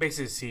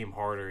it seem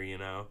harder, you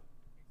know.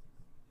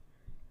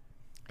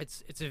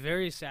 It's a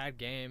very sad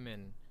game,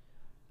 and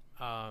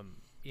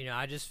you know,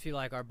 I just feel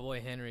like our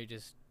boy Henry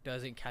just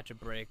doesn't catch a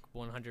break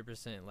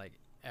 100%, like,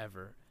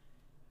 ever.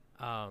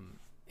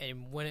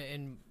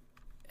 And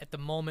at the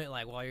moment,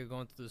 like, while you're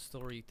going through the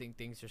story, you think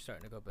things are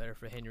starting to go better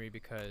for Henry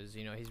because,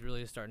 you know, he's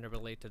really starting to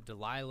relate to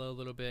Delilah a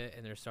little bit,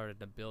 and they're starting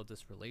to build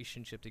this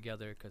relationship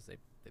together because they've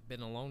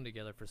been alone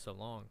together for so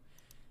long.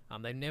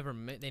 They never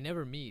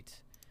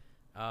meet,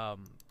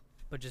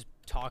 but just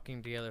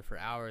talking together for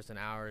hours and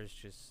hours,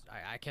 just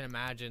I can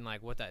imagine,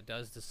 like, what that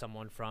does to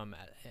someone from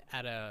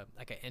at a,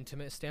 like, an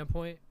intimate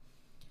standpoint,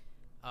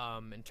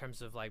 in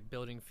terms of, like,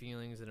 building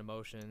feelings and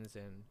emotions.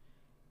 And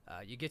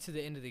you get to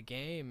the end of the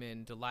game,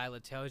 and Delilah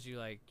tells you,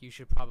 like, you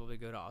should probably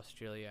go to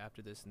Australia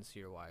after this and see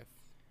your wife.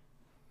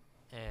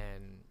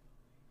 and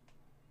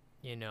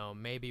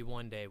maybe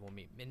one day we'll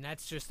meet. And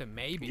that's just a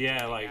maybe.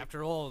 Yeah, like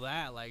after all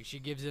that, like she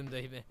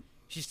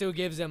still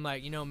gives him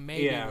like,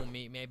 maybe we'll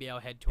meet. Maybe I'll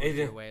head towards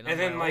your way. And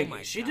then like, oh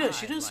she God,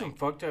 does some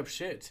fucked up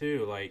shit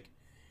too. Like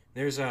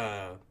there's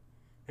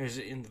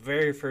in the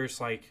very first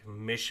like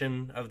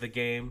mission of the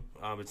game.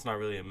 It's not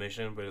really a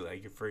mission, but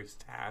like your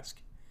first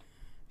task.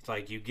 It's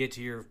like you get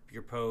to your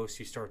post,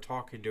 you start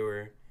talking to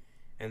her,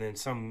 and then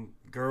some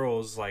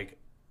girls like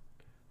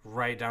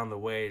right down the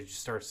way just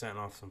start setting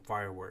off some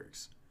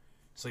fireworks.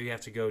 So you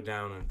have to go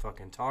down and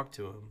fucking talk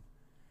to him.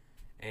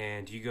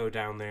 And you go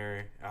down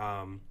there,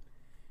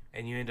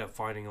 and you end up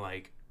finding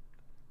like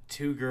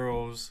two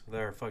girls that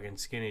are fucking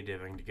skinny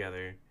dipping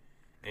together.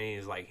 And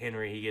he's like,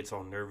 Henry, he gets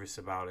all nervous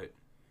about it.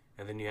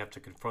 And then you have to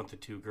confront the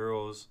two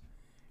girls.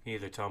 You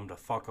either tell them to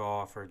fuck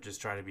off or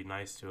just try to be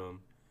nice to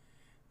them.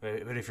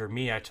 But if you're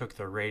me, I took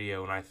the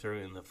radio and I threw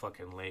it in the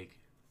fucking lake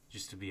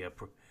just to be a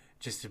prick.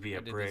 The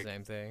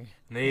same thing.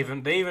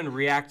 And they even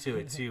react to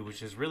it too,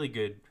 which is really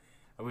good.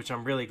 Which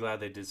I'm really glad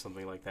they did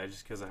something like that,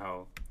 just because of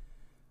how,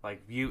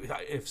 like,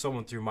 if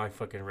someone threw my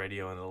fucking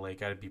radio in the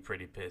lake, I'd be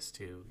pretty pissed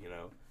too,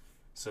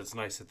 So it's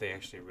nice that they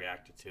actually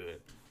reacted to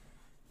it.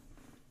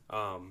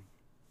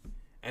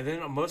 And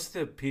then most of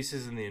the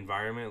pieces in the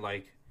environment,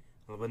 like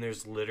when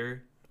there's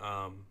litter,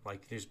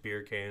 like there's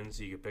beer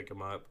cans, you can pick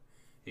them up,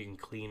 you can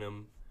clean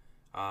them.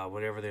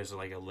 Whenever there's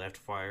like a left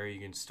fire,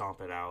 you can stomp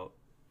it out,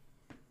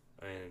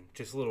 and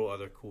just little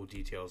other cool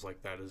details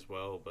like that as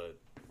well. But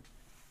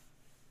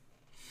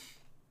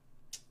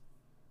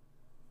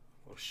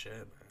oh shit,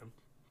 man.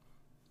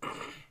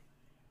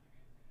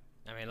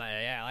 I mean,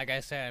 like I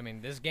said, I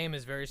mean, this game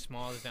is very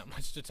small. There's not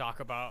much to talk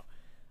about.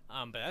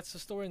 But that's the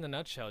story in the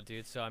nutshell,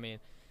 dude. So I mean,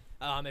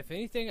 if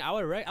anything, I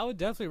would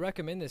definitely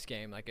recommend this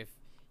game. Like if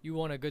you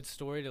want a good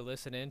story to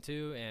listen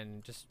into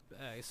and just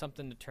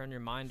something to turn your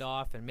mind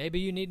off, and maybe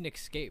you need an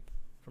escape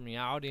from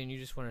reality and you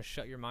just want to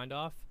shut your mind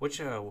off. What's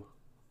your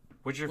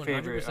 100%.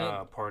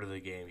 Favorite part of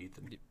the game,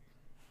 Ethan?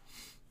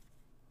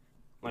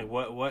 Like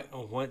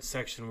what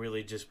section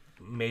really just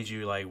made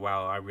you like,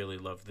 wow, I really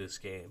love this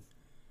game?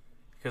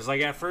 Because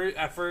like at first,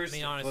 I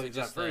mean, honestly,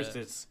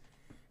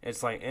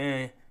 it's like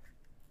and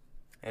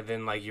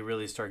then like you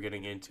really start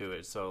getting into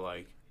it. So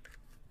like,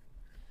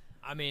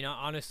 I mean,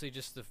 honestly,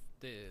 just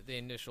the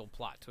initial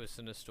plot twist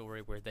in the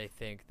story where they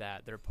think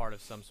that they're part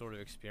of some sort of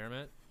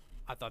experiment.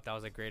 I thought that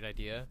was a great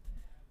idea.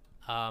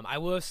 I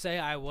will say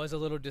I was a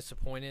little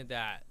disappointed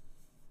that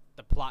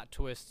the plot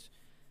twist.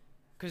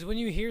 Because when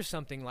you hear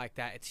something like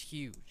that, it's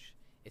huge.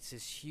 It's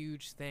this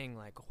huge thing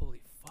like,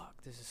 holy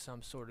fuck, this is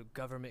some sort of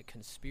government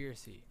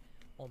conspiracy.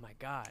 Oh my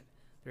God,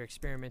 they're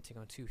experimenting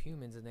on two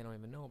humans and they don't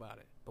even know about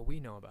it. But we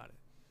know about it.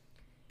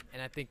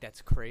 And I think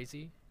that's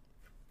crazy.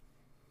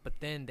 But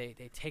then they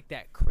take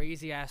that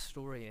crazy-ass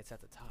story and it's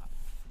at the top.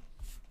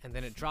 And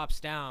then it drops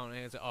down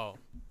and it's,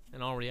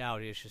 in all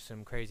reality, it's just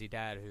some crazy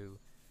dad who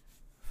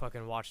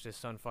fucking watched his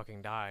son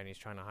fucking die and he's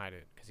trying to hide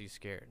it because he's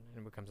scared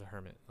and becomes a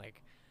hermit.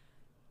 Like,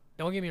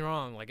 don't get me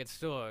wrong, like, it's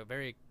still a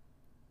very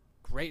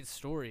great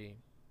story.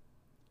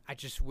 I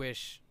just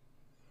wish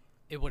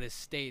it would have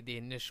stayed the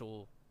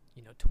initial,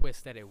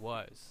 twist that it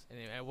was. And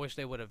I wish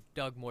they would have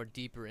dug more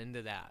deeper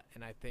into that.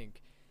 And I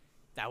think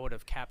that would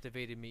have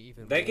captivated me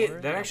even more.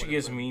 That actually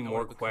gives me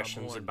more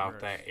questions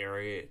about that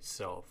area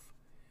itself.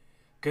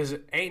 Because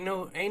ain't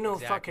no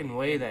exactly. Fucking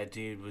way that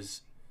dude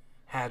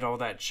had all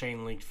that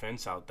chain link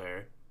fence out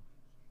there.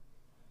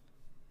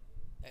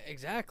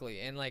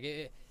 Exactly. And,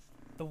 like,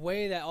 the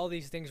way that all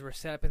these things were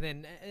set up, and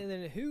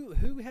then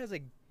who has a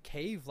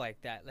cave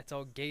like that that's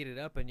all gated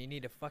up and you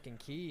need a fucking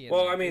key? And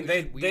well, like, I mean,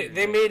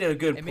 they made a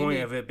good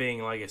point of it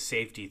being like a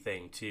safety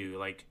thing too,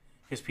 like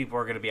because people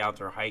are going to be out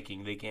there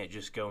hiking, they can't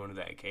just go into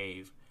that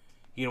cave.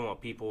 You don't want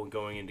people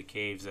going into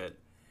caves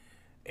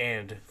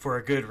and for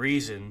a good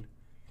reason,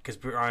 because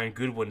Brian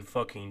Goodwin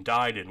fucking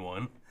died in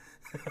one.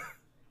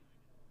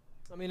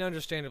 I mean,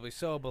 understandably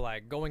so, but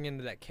like going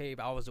into that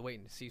cave, I was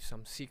waiting to see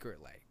some secret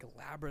like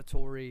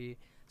laboratory,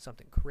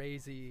 something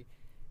crazy,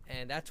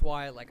 and that's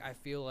why like I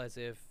feel as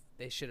if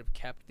they should have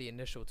kept the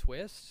initial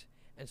twist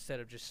instead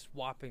of just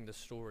swapping the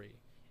story,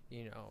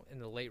 in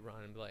the late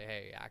run and be like,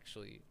 hey,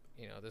 actually,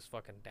 this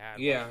fucking dad.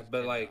 Yeah,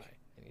 but like,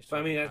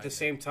 I mean, at the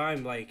same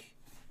time, like,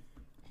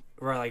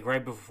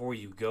 right before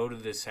you go to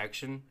this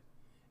section,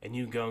 and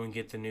you go and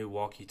get the new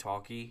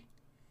walkie-talkie,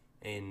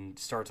 and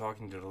start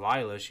talking to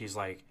Delilah, he's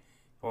like,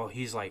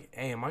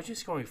 hey, am I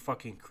just going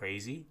fucking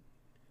crazy?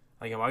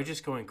 Like, am I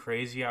just going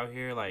crazy out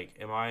here? Like,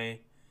 am I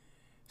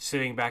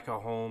sitting back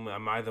at home?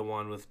 Am I the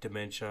one with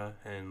dementia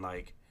and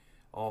like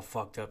all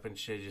fucked up and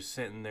shit, just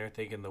sitting there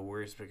thinking the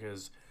worst?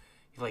 Because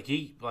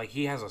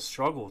he has a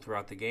struggle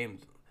throughout the game.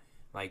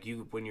 Like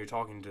when you're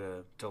talking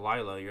to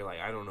Delilah, you're like,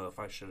 I don't know if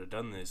I should have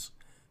done this.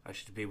 I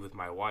should be with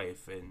my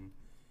wife. And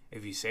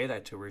if you say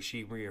that to her,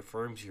 she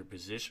reaffirms your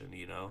position.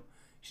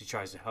 She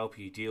tries to help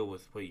you deal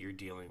with what you're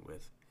dealing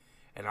with.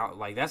 And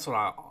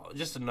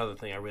just another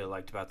thing I really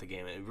liked about the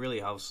game. It really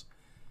helps,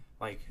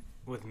 like,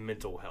 with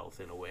mental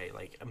health in a way.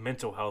 Like,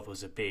 mental health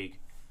was a big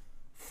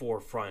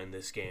forefront in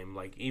this game.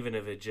 Like, even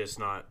if it's just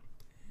not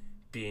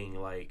being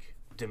like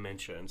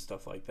dementia and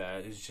stuff like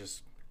that. It's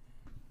just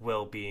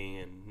well-being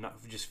and not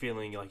just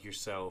feeling like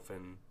yourself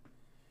and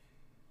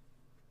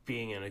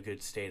being in a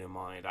good state of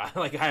mind. I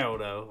don't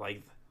know,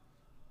 like.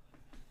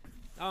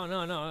 Oh no,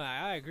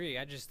 I agree.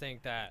 I just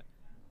think that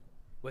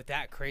with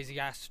that crazy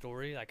ass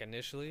story, like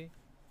initially,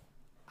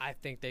 I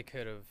think they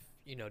could have,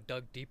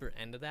 dug deeper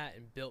into that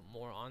and built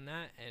more on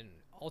that, and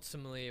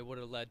ultimately it would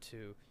have led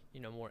to,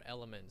 more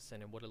elements,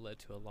 and it would have led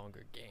to a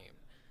longer game.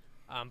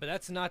 But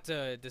that's not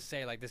to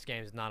say like this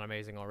game is not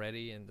amazing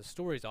already, and the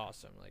story's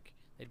awesome. Like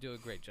they do a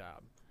great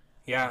job.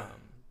 Yeah.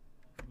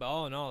 But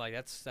all in all, like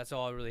that's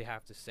all I really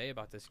have to say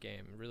about this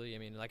game. Really, I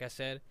mean, like I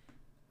said,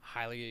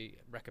 highly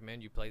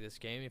recommend you play this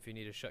game if you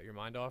need to shut your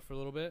mind off for a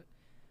little bit.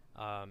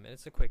 And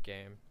it's a quick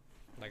game.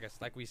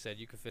 Like we said,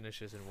 you can finish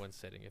this in one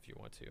sitting if you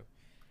want to.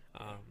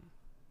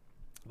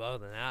 But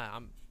other than that,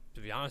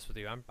 to be honest with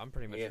you, I'm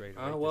pretty much ready to rate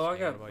this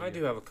game. I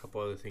do have a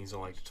couple other things I'd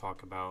like to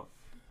talk about.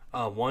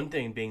 One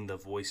thing being the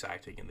voice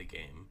acting in the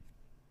game.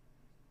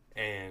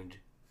 And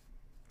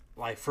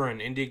like for an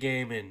indie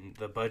game and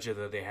the budget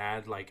that they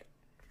had, like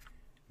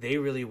they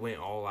really went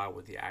all out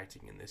with the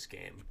acting in this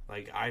game.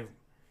 Like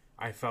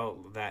I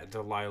felt that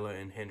Delilah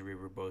and Henry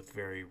were both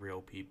very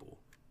real people.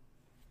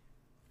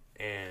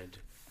 And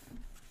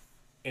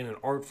in an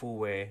artful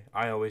way,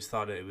 I always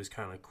thought it was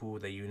kind of cool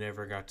that you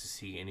never got to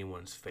see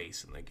anyone's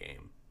face in the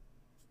game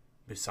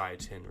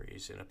besides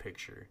Henry's in a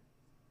picture.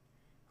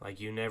 Like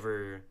you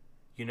never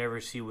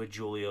see what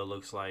Julia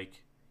looks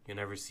like. You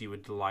never see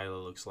what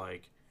Delilah looks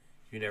like.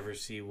 You never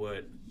see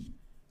what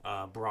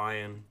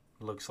Brian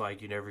looks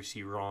like. You never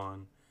see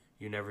Ron.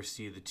 You never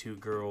see the two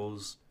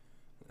girls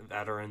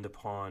that are in the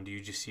pond. You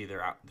just see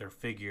their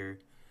figure.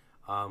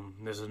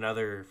 There's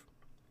another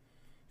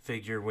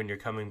figure when you're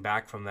coming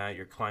back from that.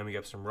 You're climbing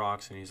up some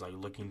rocks and he's like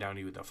looking down at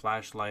you with a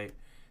flashlight.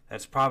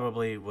 That's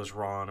probably was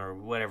Ron or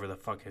whatever the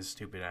fuck his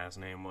stupid ass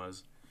name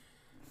was.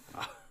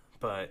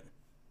 But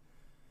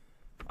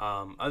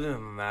other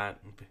than that,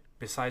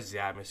 besides the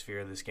atmosphere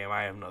of this game,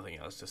 I have nothing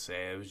else to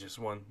say. It was just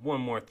one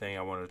more thing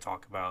I wanted to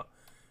talk about,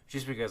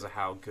 just because of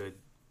how good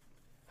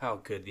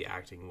the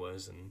acting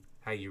was and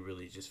how you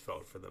really just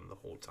felt for them the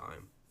whole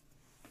time.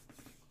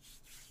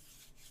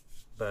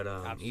 But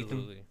Absolutely.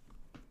 Ethan,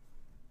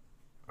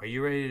 are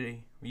you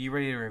ready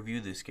to review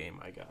this game,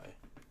 my guy?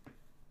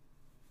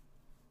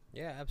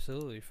 Yeah,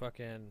 absolutely.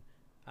 Fucking,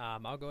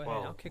 I'll go ahead.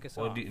 I'll kick us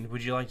off.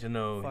 Would you like to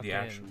know the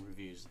actual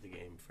reviews of the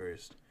game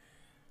first?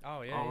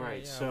 Oh yeah. All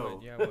right.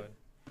 So I would.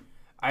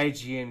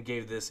 IGN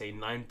gave this a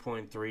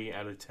 9.3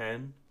 out of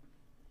 10.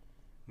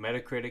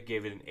 Metacritic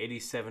gave it an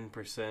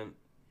 87%,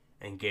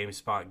 and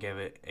GameSpot gave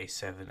it a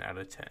 7 out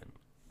of 10.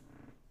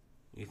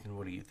 Ethan,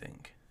 what do you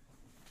think?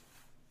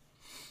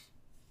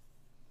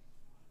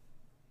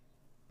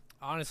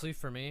 Honestly,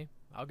 for me,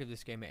 I'll give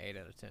this game an 8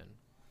 out of 10.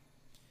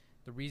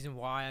 The reason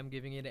why I'm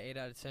giving it an 8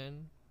 out of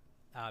 10,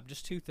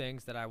 just two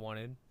things that I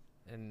wanted,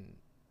 and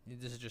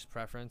this is just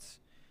preference.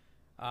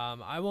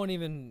 I won't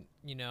even,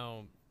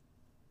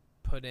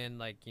 put in,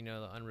 like,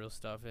 the Unreal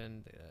stuff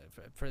in.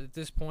 For at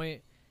this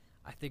point,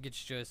 I think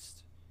it's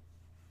just,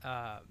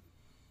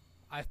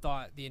 I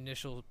thought the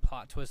initial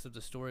plot twist of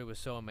the story was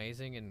so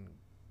amazing and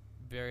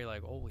very,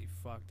 like, holy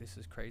fuck, this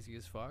is crazy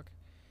as fuck.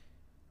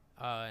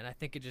 And I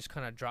think it just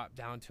kind of dropped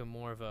down to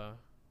more of a,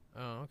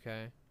 oh,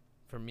 okay,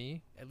 for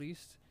me at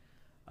least.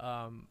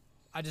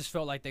 I just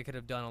felt like they could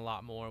have done a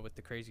lot more with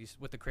the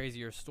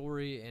crazier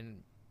story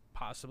and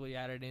possibly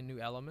added in new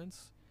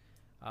elements.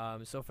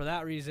 So for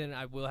that reason,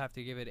 I will have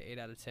to give it an 8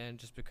 out of 10,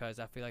 just because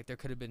I feel like there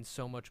could have been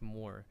so much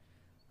more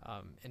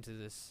into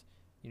this,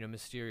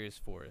 mysterious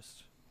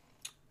forest.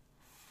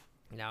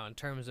 Now, in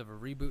terms of a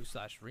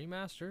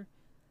reboot/remaster,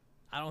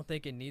 I don't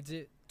think it needs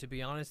it. To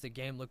be honest, the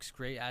game looks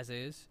great as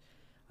is.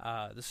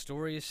 The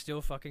story is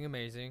still fucking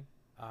amazing.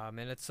 And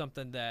it's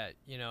something that,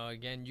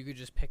 again, you could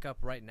just pick up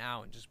right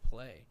now and just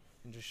play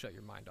and just shut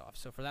your mind off.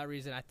 So for that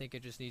reason, I think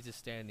it just needs to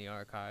stay in the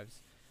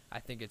archives. I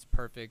think it's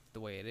perfect the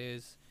way it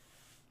is.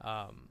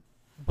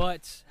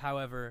 But,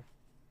 however,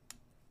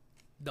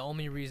 the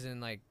only reason,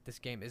 like, this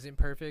game isn't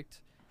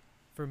perfect,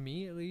 for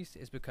me at least,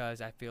 is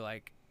because I feel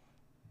like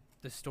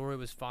the story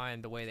was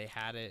fine the way they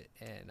had it,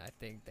 and I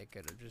think they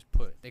could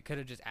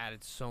have just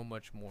added so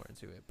much more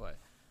into it. But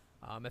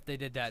if they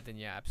did that, then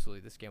yeah,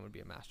 absolutely, this game would be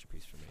a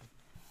masterpiece for me.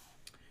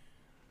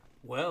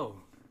 Well,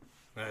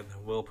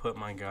 well put,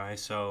 my guy.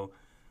 So,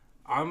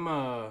 I'm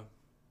man,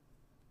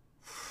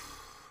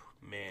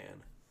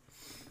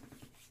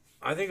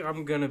 I think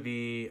I'm gonna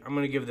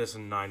give this a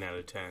 9 out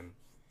of 10,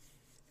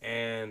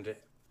 and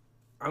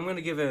I'm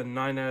gonna give it a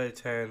 9 out of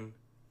 10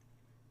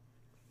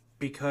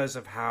 because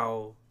of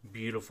how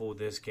beautiful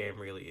this game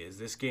really is.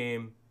 This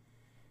game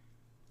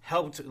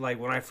helped, like,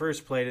 when I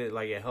first played it,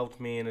 like, it helped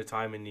me in a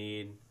time of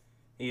need.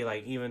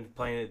 Even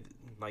playing it,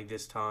 like,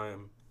 this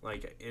time,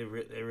 like,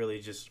 it really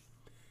just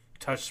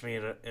touched me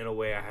in a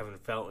way I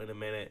haven't felt in a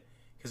minute.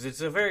 Because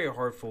it's a very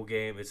heartful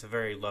game. It's a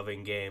very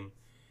loving game.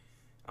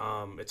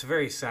 It's a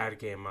very sad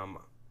game.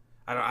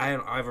 I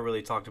haven't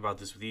really talked about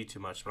this with you too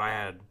much,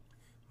 but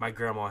my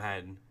grandma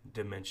had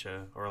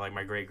dementia, or, like,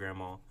 my great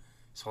grandma.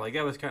 So like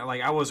that was kind of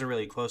like I wasn't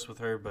really close with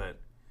her, but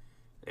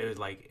it was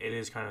like it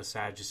is kind of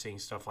sad just seeing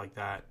stuff like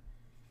that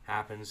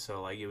happen.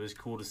 So like it was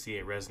cool to see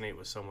it resonate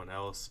with someone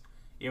else,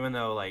 even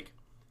though like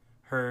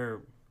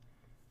her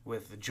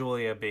with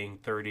Julia being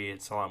 30,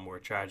 it's a lot more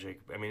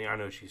tragic. I mean, I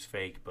know she's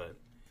fake, but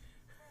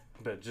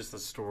just the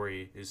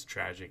story is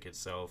tragic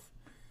itself.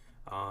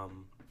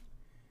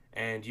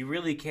 And you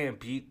really can't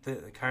beat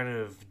the kind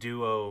of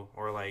duo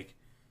or like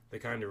the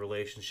kind of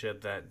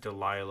relationship that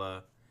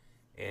Delilah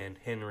and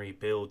Henry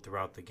build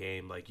throughout the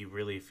game. Like you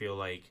really feel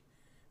like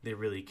they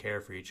really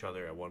care for each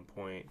other at one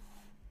point,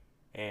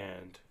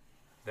 and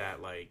that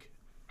like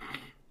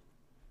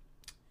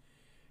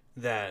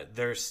that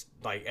there's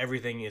like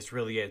everything is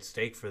really at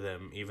stake for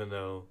them, even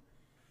though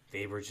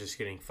they were just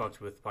getting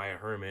fucked with by a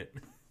hermit.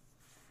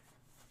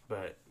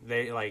 But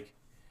they like,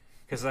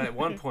 because at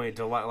one point,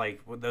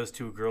 like those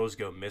two girls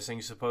go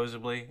missing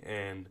supposedly,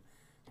 and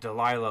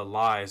Delilah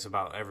lies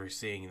about ever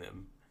seeing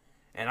them.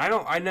 And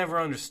I never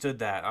understood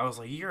that. I was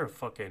like, you're a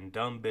fucking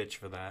dumb bitch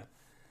for that.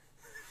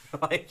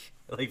 like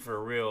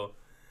for real.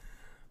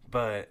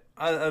 But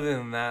other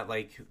than that,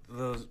 like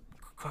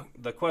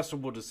the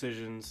questionable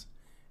decisions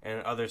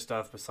and other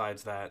stuff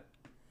besides that,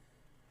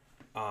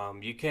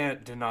 you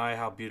can't deny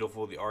how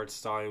beautiful the art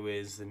style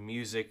is. The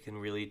music can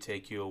really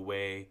take you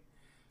away.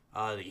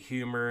 The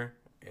humor,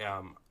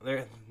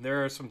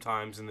 there are some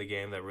times in the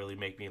game that really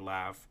make me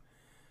laugh.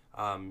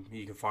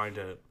 You can find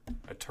a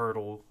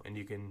turtle and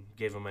you can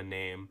give him a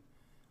name.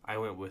 I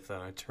went with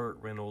Turt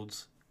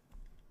Reynolds,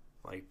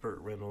 like Burt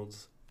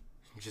Reynolds,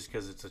 just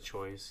because it's a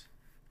choice.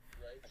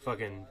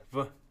 Fucking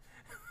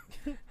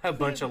a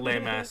bunch of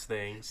lame ass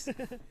things.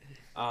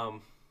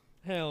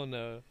 Hell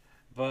no.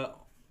 But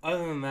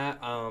other than that,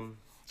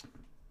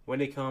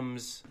 when it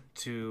comes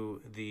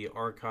to the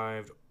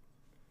archived,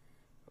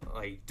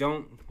 like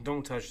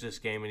don't touch this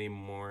game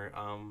anymore.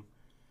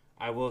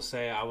 I will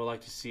say I would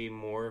like to see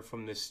more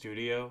from this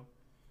studio.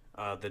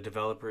 The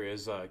developer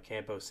is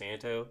Campo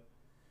Santo.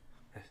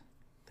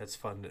 That's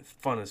fun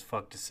as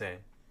fuck to say.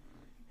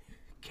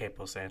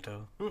 Campo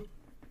Santo. How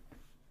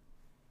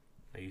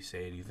you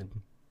say it,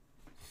 Ethan?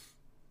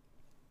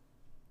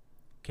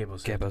 Campo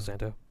Santo. Campo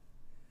Santo.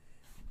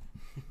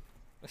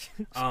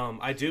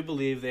 I do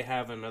believe they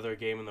have another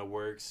game in the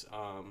works.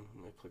 Let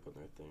me click on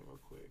their thing real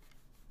quick.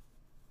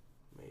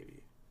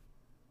 Maybe.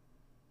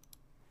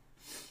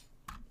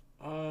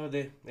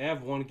 They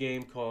have one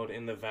game called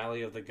In the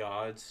Valley of the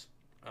Gods.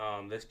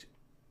 This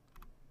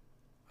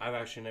I've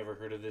actually never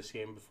heard of this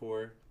game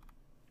before.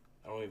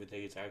 I don't even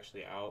think it's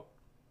actually out.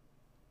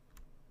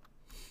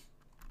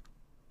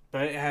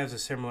 But it has a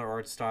similar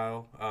art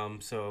style.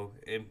 So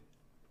it.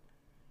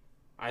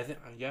 I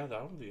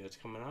don't think that's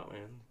coming out,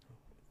 man.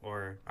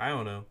 Or I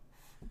don't know,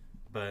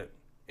 but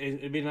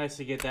it'd be nice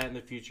to get that in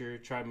the future.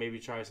 Maybe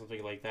try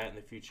something like that in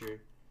the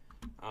future.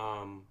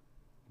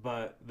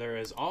 But there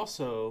is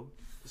also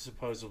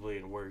supposedly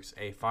in works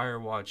a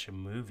Firewatch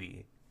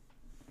movie,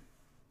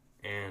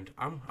 and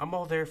I'm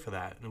all there for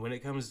that. And when it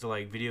comes to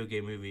like video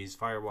game movies,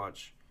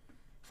 Firewatch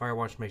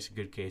makes a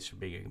good case for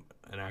being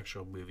an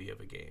actual movie of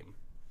a game.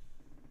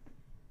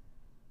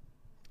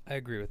 I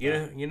agree with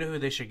that. You know who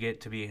they should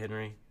get to be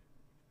Henry?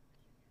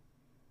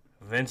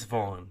 Vince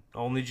Vaughn.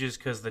 Only just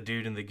because the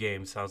dude in the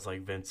game sounds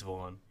like Vince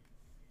Vaughn.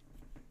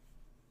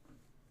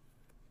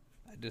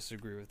 I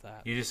disagree with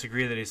that. You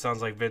disagree that he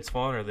sounds like Vince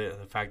Vaughn, or the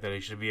fact that he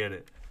should be in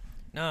it?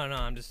 No, I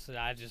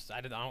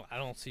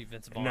don't see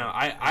Vince Vaughn. No,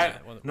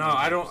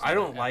 I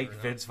don't like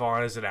Vince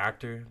Vaughn as an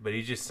actor, but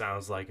he just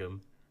sounds like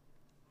him.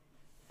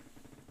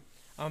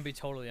 I'm gonna be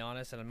totally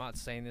honest, and I'm not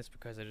saying this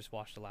because I just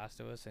watched The Last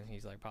of Us and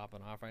he's like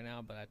popping off right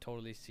now, but I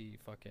totally see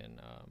fucking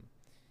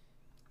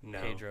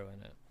Pedro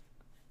in it.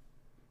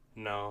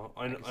 No,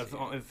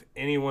 if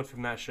anyone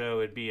from that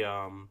show, it'd be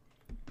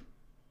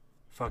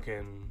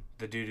fucking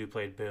the dude who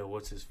played Bill.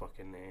 What's his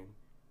fucking name?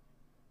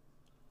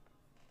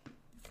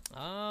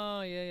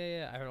 Oh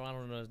yeah. I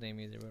don't know his name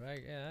either, but I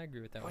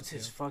agree with that. What's one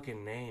his too.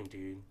 fucking name,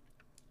 dude?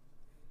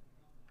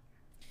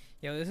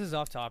 Yeah, this is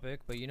off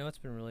topic, but you know it's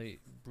been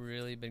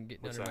really been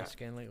getting What's under my that?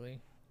 skin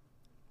lately.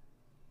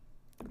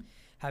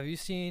 Have you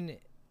seen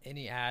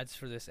any ads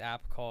for this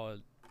app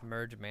called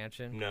Merge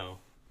Mansion? No.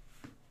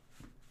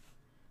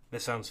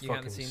 That sounds You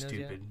haven't fucking seen those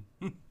yet?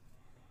 stupid.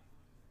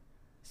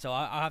 So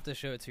I'll have to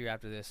show it to you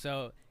after this.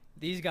 So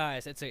these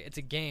guys, it's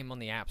a game on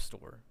the App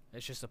Store.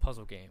 It's just a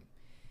puzzle game.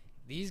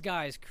 These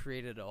guys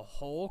created a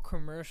whole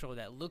commercial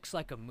that looks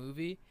like a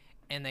movie,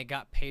 and they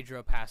got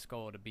Pedro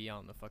Pascal to be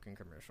on the fucking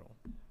commercial,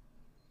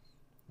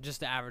 just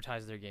to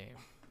advertise their game.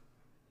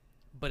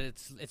 But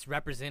it's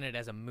represented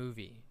as a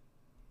movie,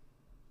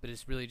 but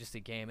it's really just a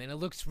game, and it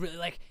looks really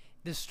like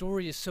the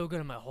story is so good.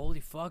 I'm like,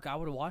 holy fuck, I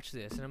would have watched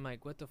this, and I'm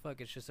like, what the fuck?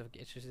 It's just an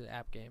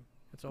app game.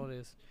 That's all it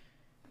is.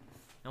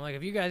 I'm like,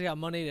 if you guys got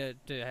money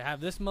to have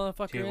this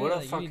motherfucker Dude, in what it, a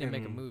like, you need to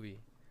make a fucking- movie.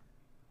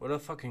 What a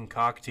fucking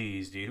cock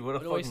tease, dude. What a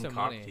What a waste fucking of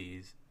cock money.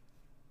 tease.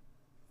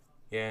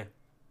 Yeah.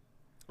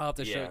 I'll have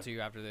to show Yeah. it to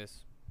you after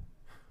this.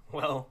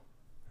 Well,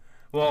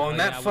 Oh, on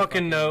that yeah,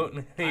 fucking note,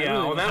 I yeah, really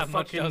on don't that have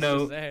much fucking else to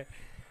note, say.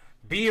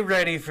 be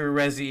ready for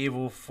Resident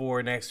Evil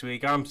 4 next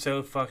week. I'm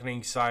so fucking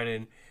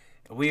excited.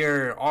 We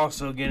are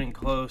also getting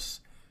close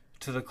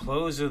to the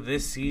close of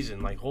this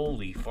season. Like,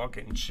 holy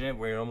fucking shit,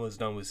 we're almost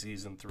done with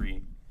season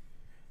 3.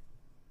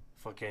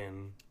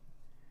 Fucking.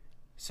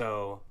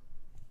 So,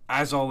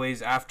 as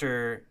always,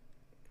 after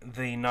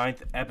the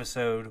 9th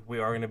episode, we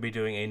are going to be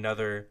doing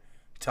another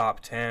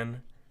top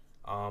 10.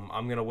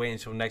 I'm going to wait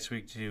until next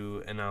week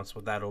to announce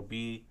what that'll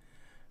be.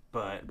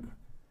 But,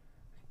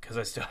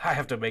 because I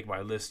have to make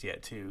my list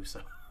yet, too,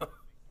 so.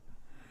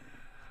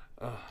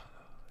 Well,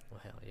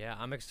 hell yeah.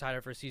 I'm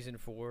excited for season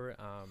 4,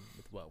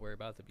 with what we're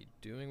about to be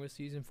doing with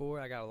season 4.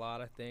 I got a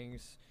lot of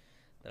things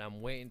that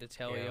I'm waiting to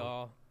tell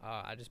y'all.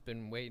 I just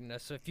been waiting.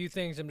 There's a few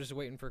things I'm just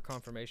waiting for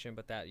confirmation,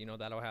 but that,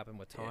 that'll happen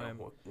with time.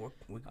 Yeah,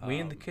 we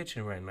in the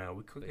kitchen right now.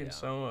 We're cooking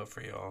some up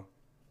for y'all.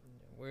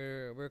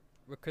 We're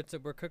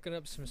cooking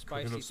up some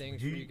spicy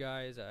things for you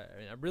guys. I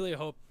really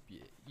hope you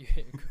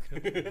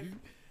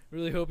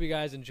really hope you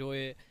guys enjoy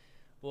it.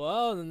 Well,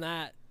 other than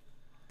that,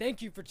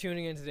 thank you for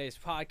tuning in today's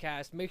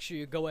podcast. Make sure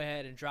you go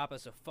ahead and drop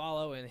us a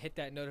follow and hit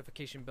that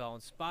notification bell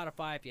on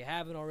Spotify if you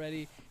haven't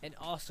already. And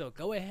also,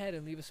 go ahead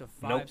and leave us a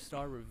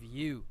 5-star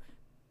review.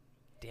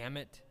 Damn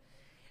it.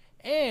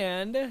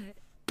 And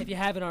if you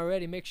haven't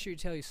already, make sure you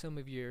tell some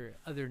of your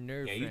other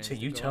nerd friends. Yeah,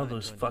 you tell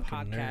those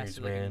fucking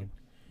nerds, man.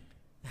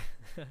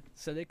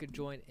 So they could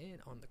join in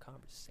on the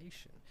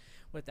conversation.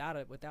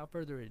 Without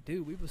further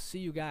ado, we will see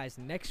you guys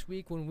next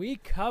week when we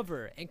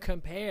cover and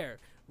compare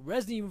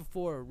Resident Evil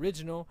 4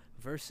 Original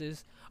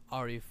versus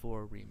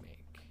RE4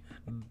 Remake.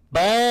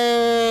 Bye!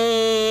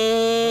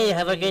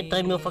 Have a good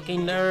time, you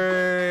fucking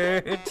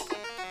nerds!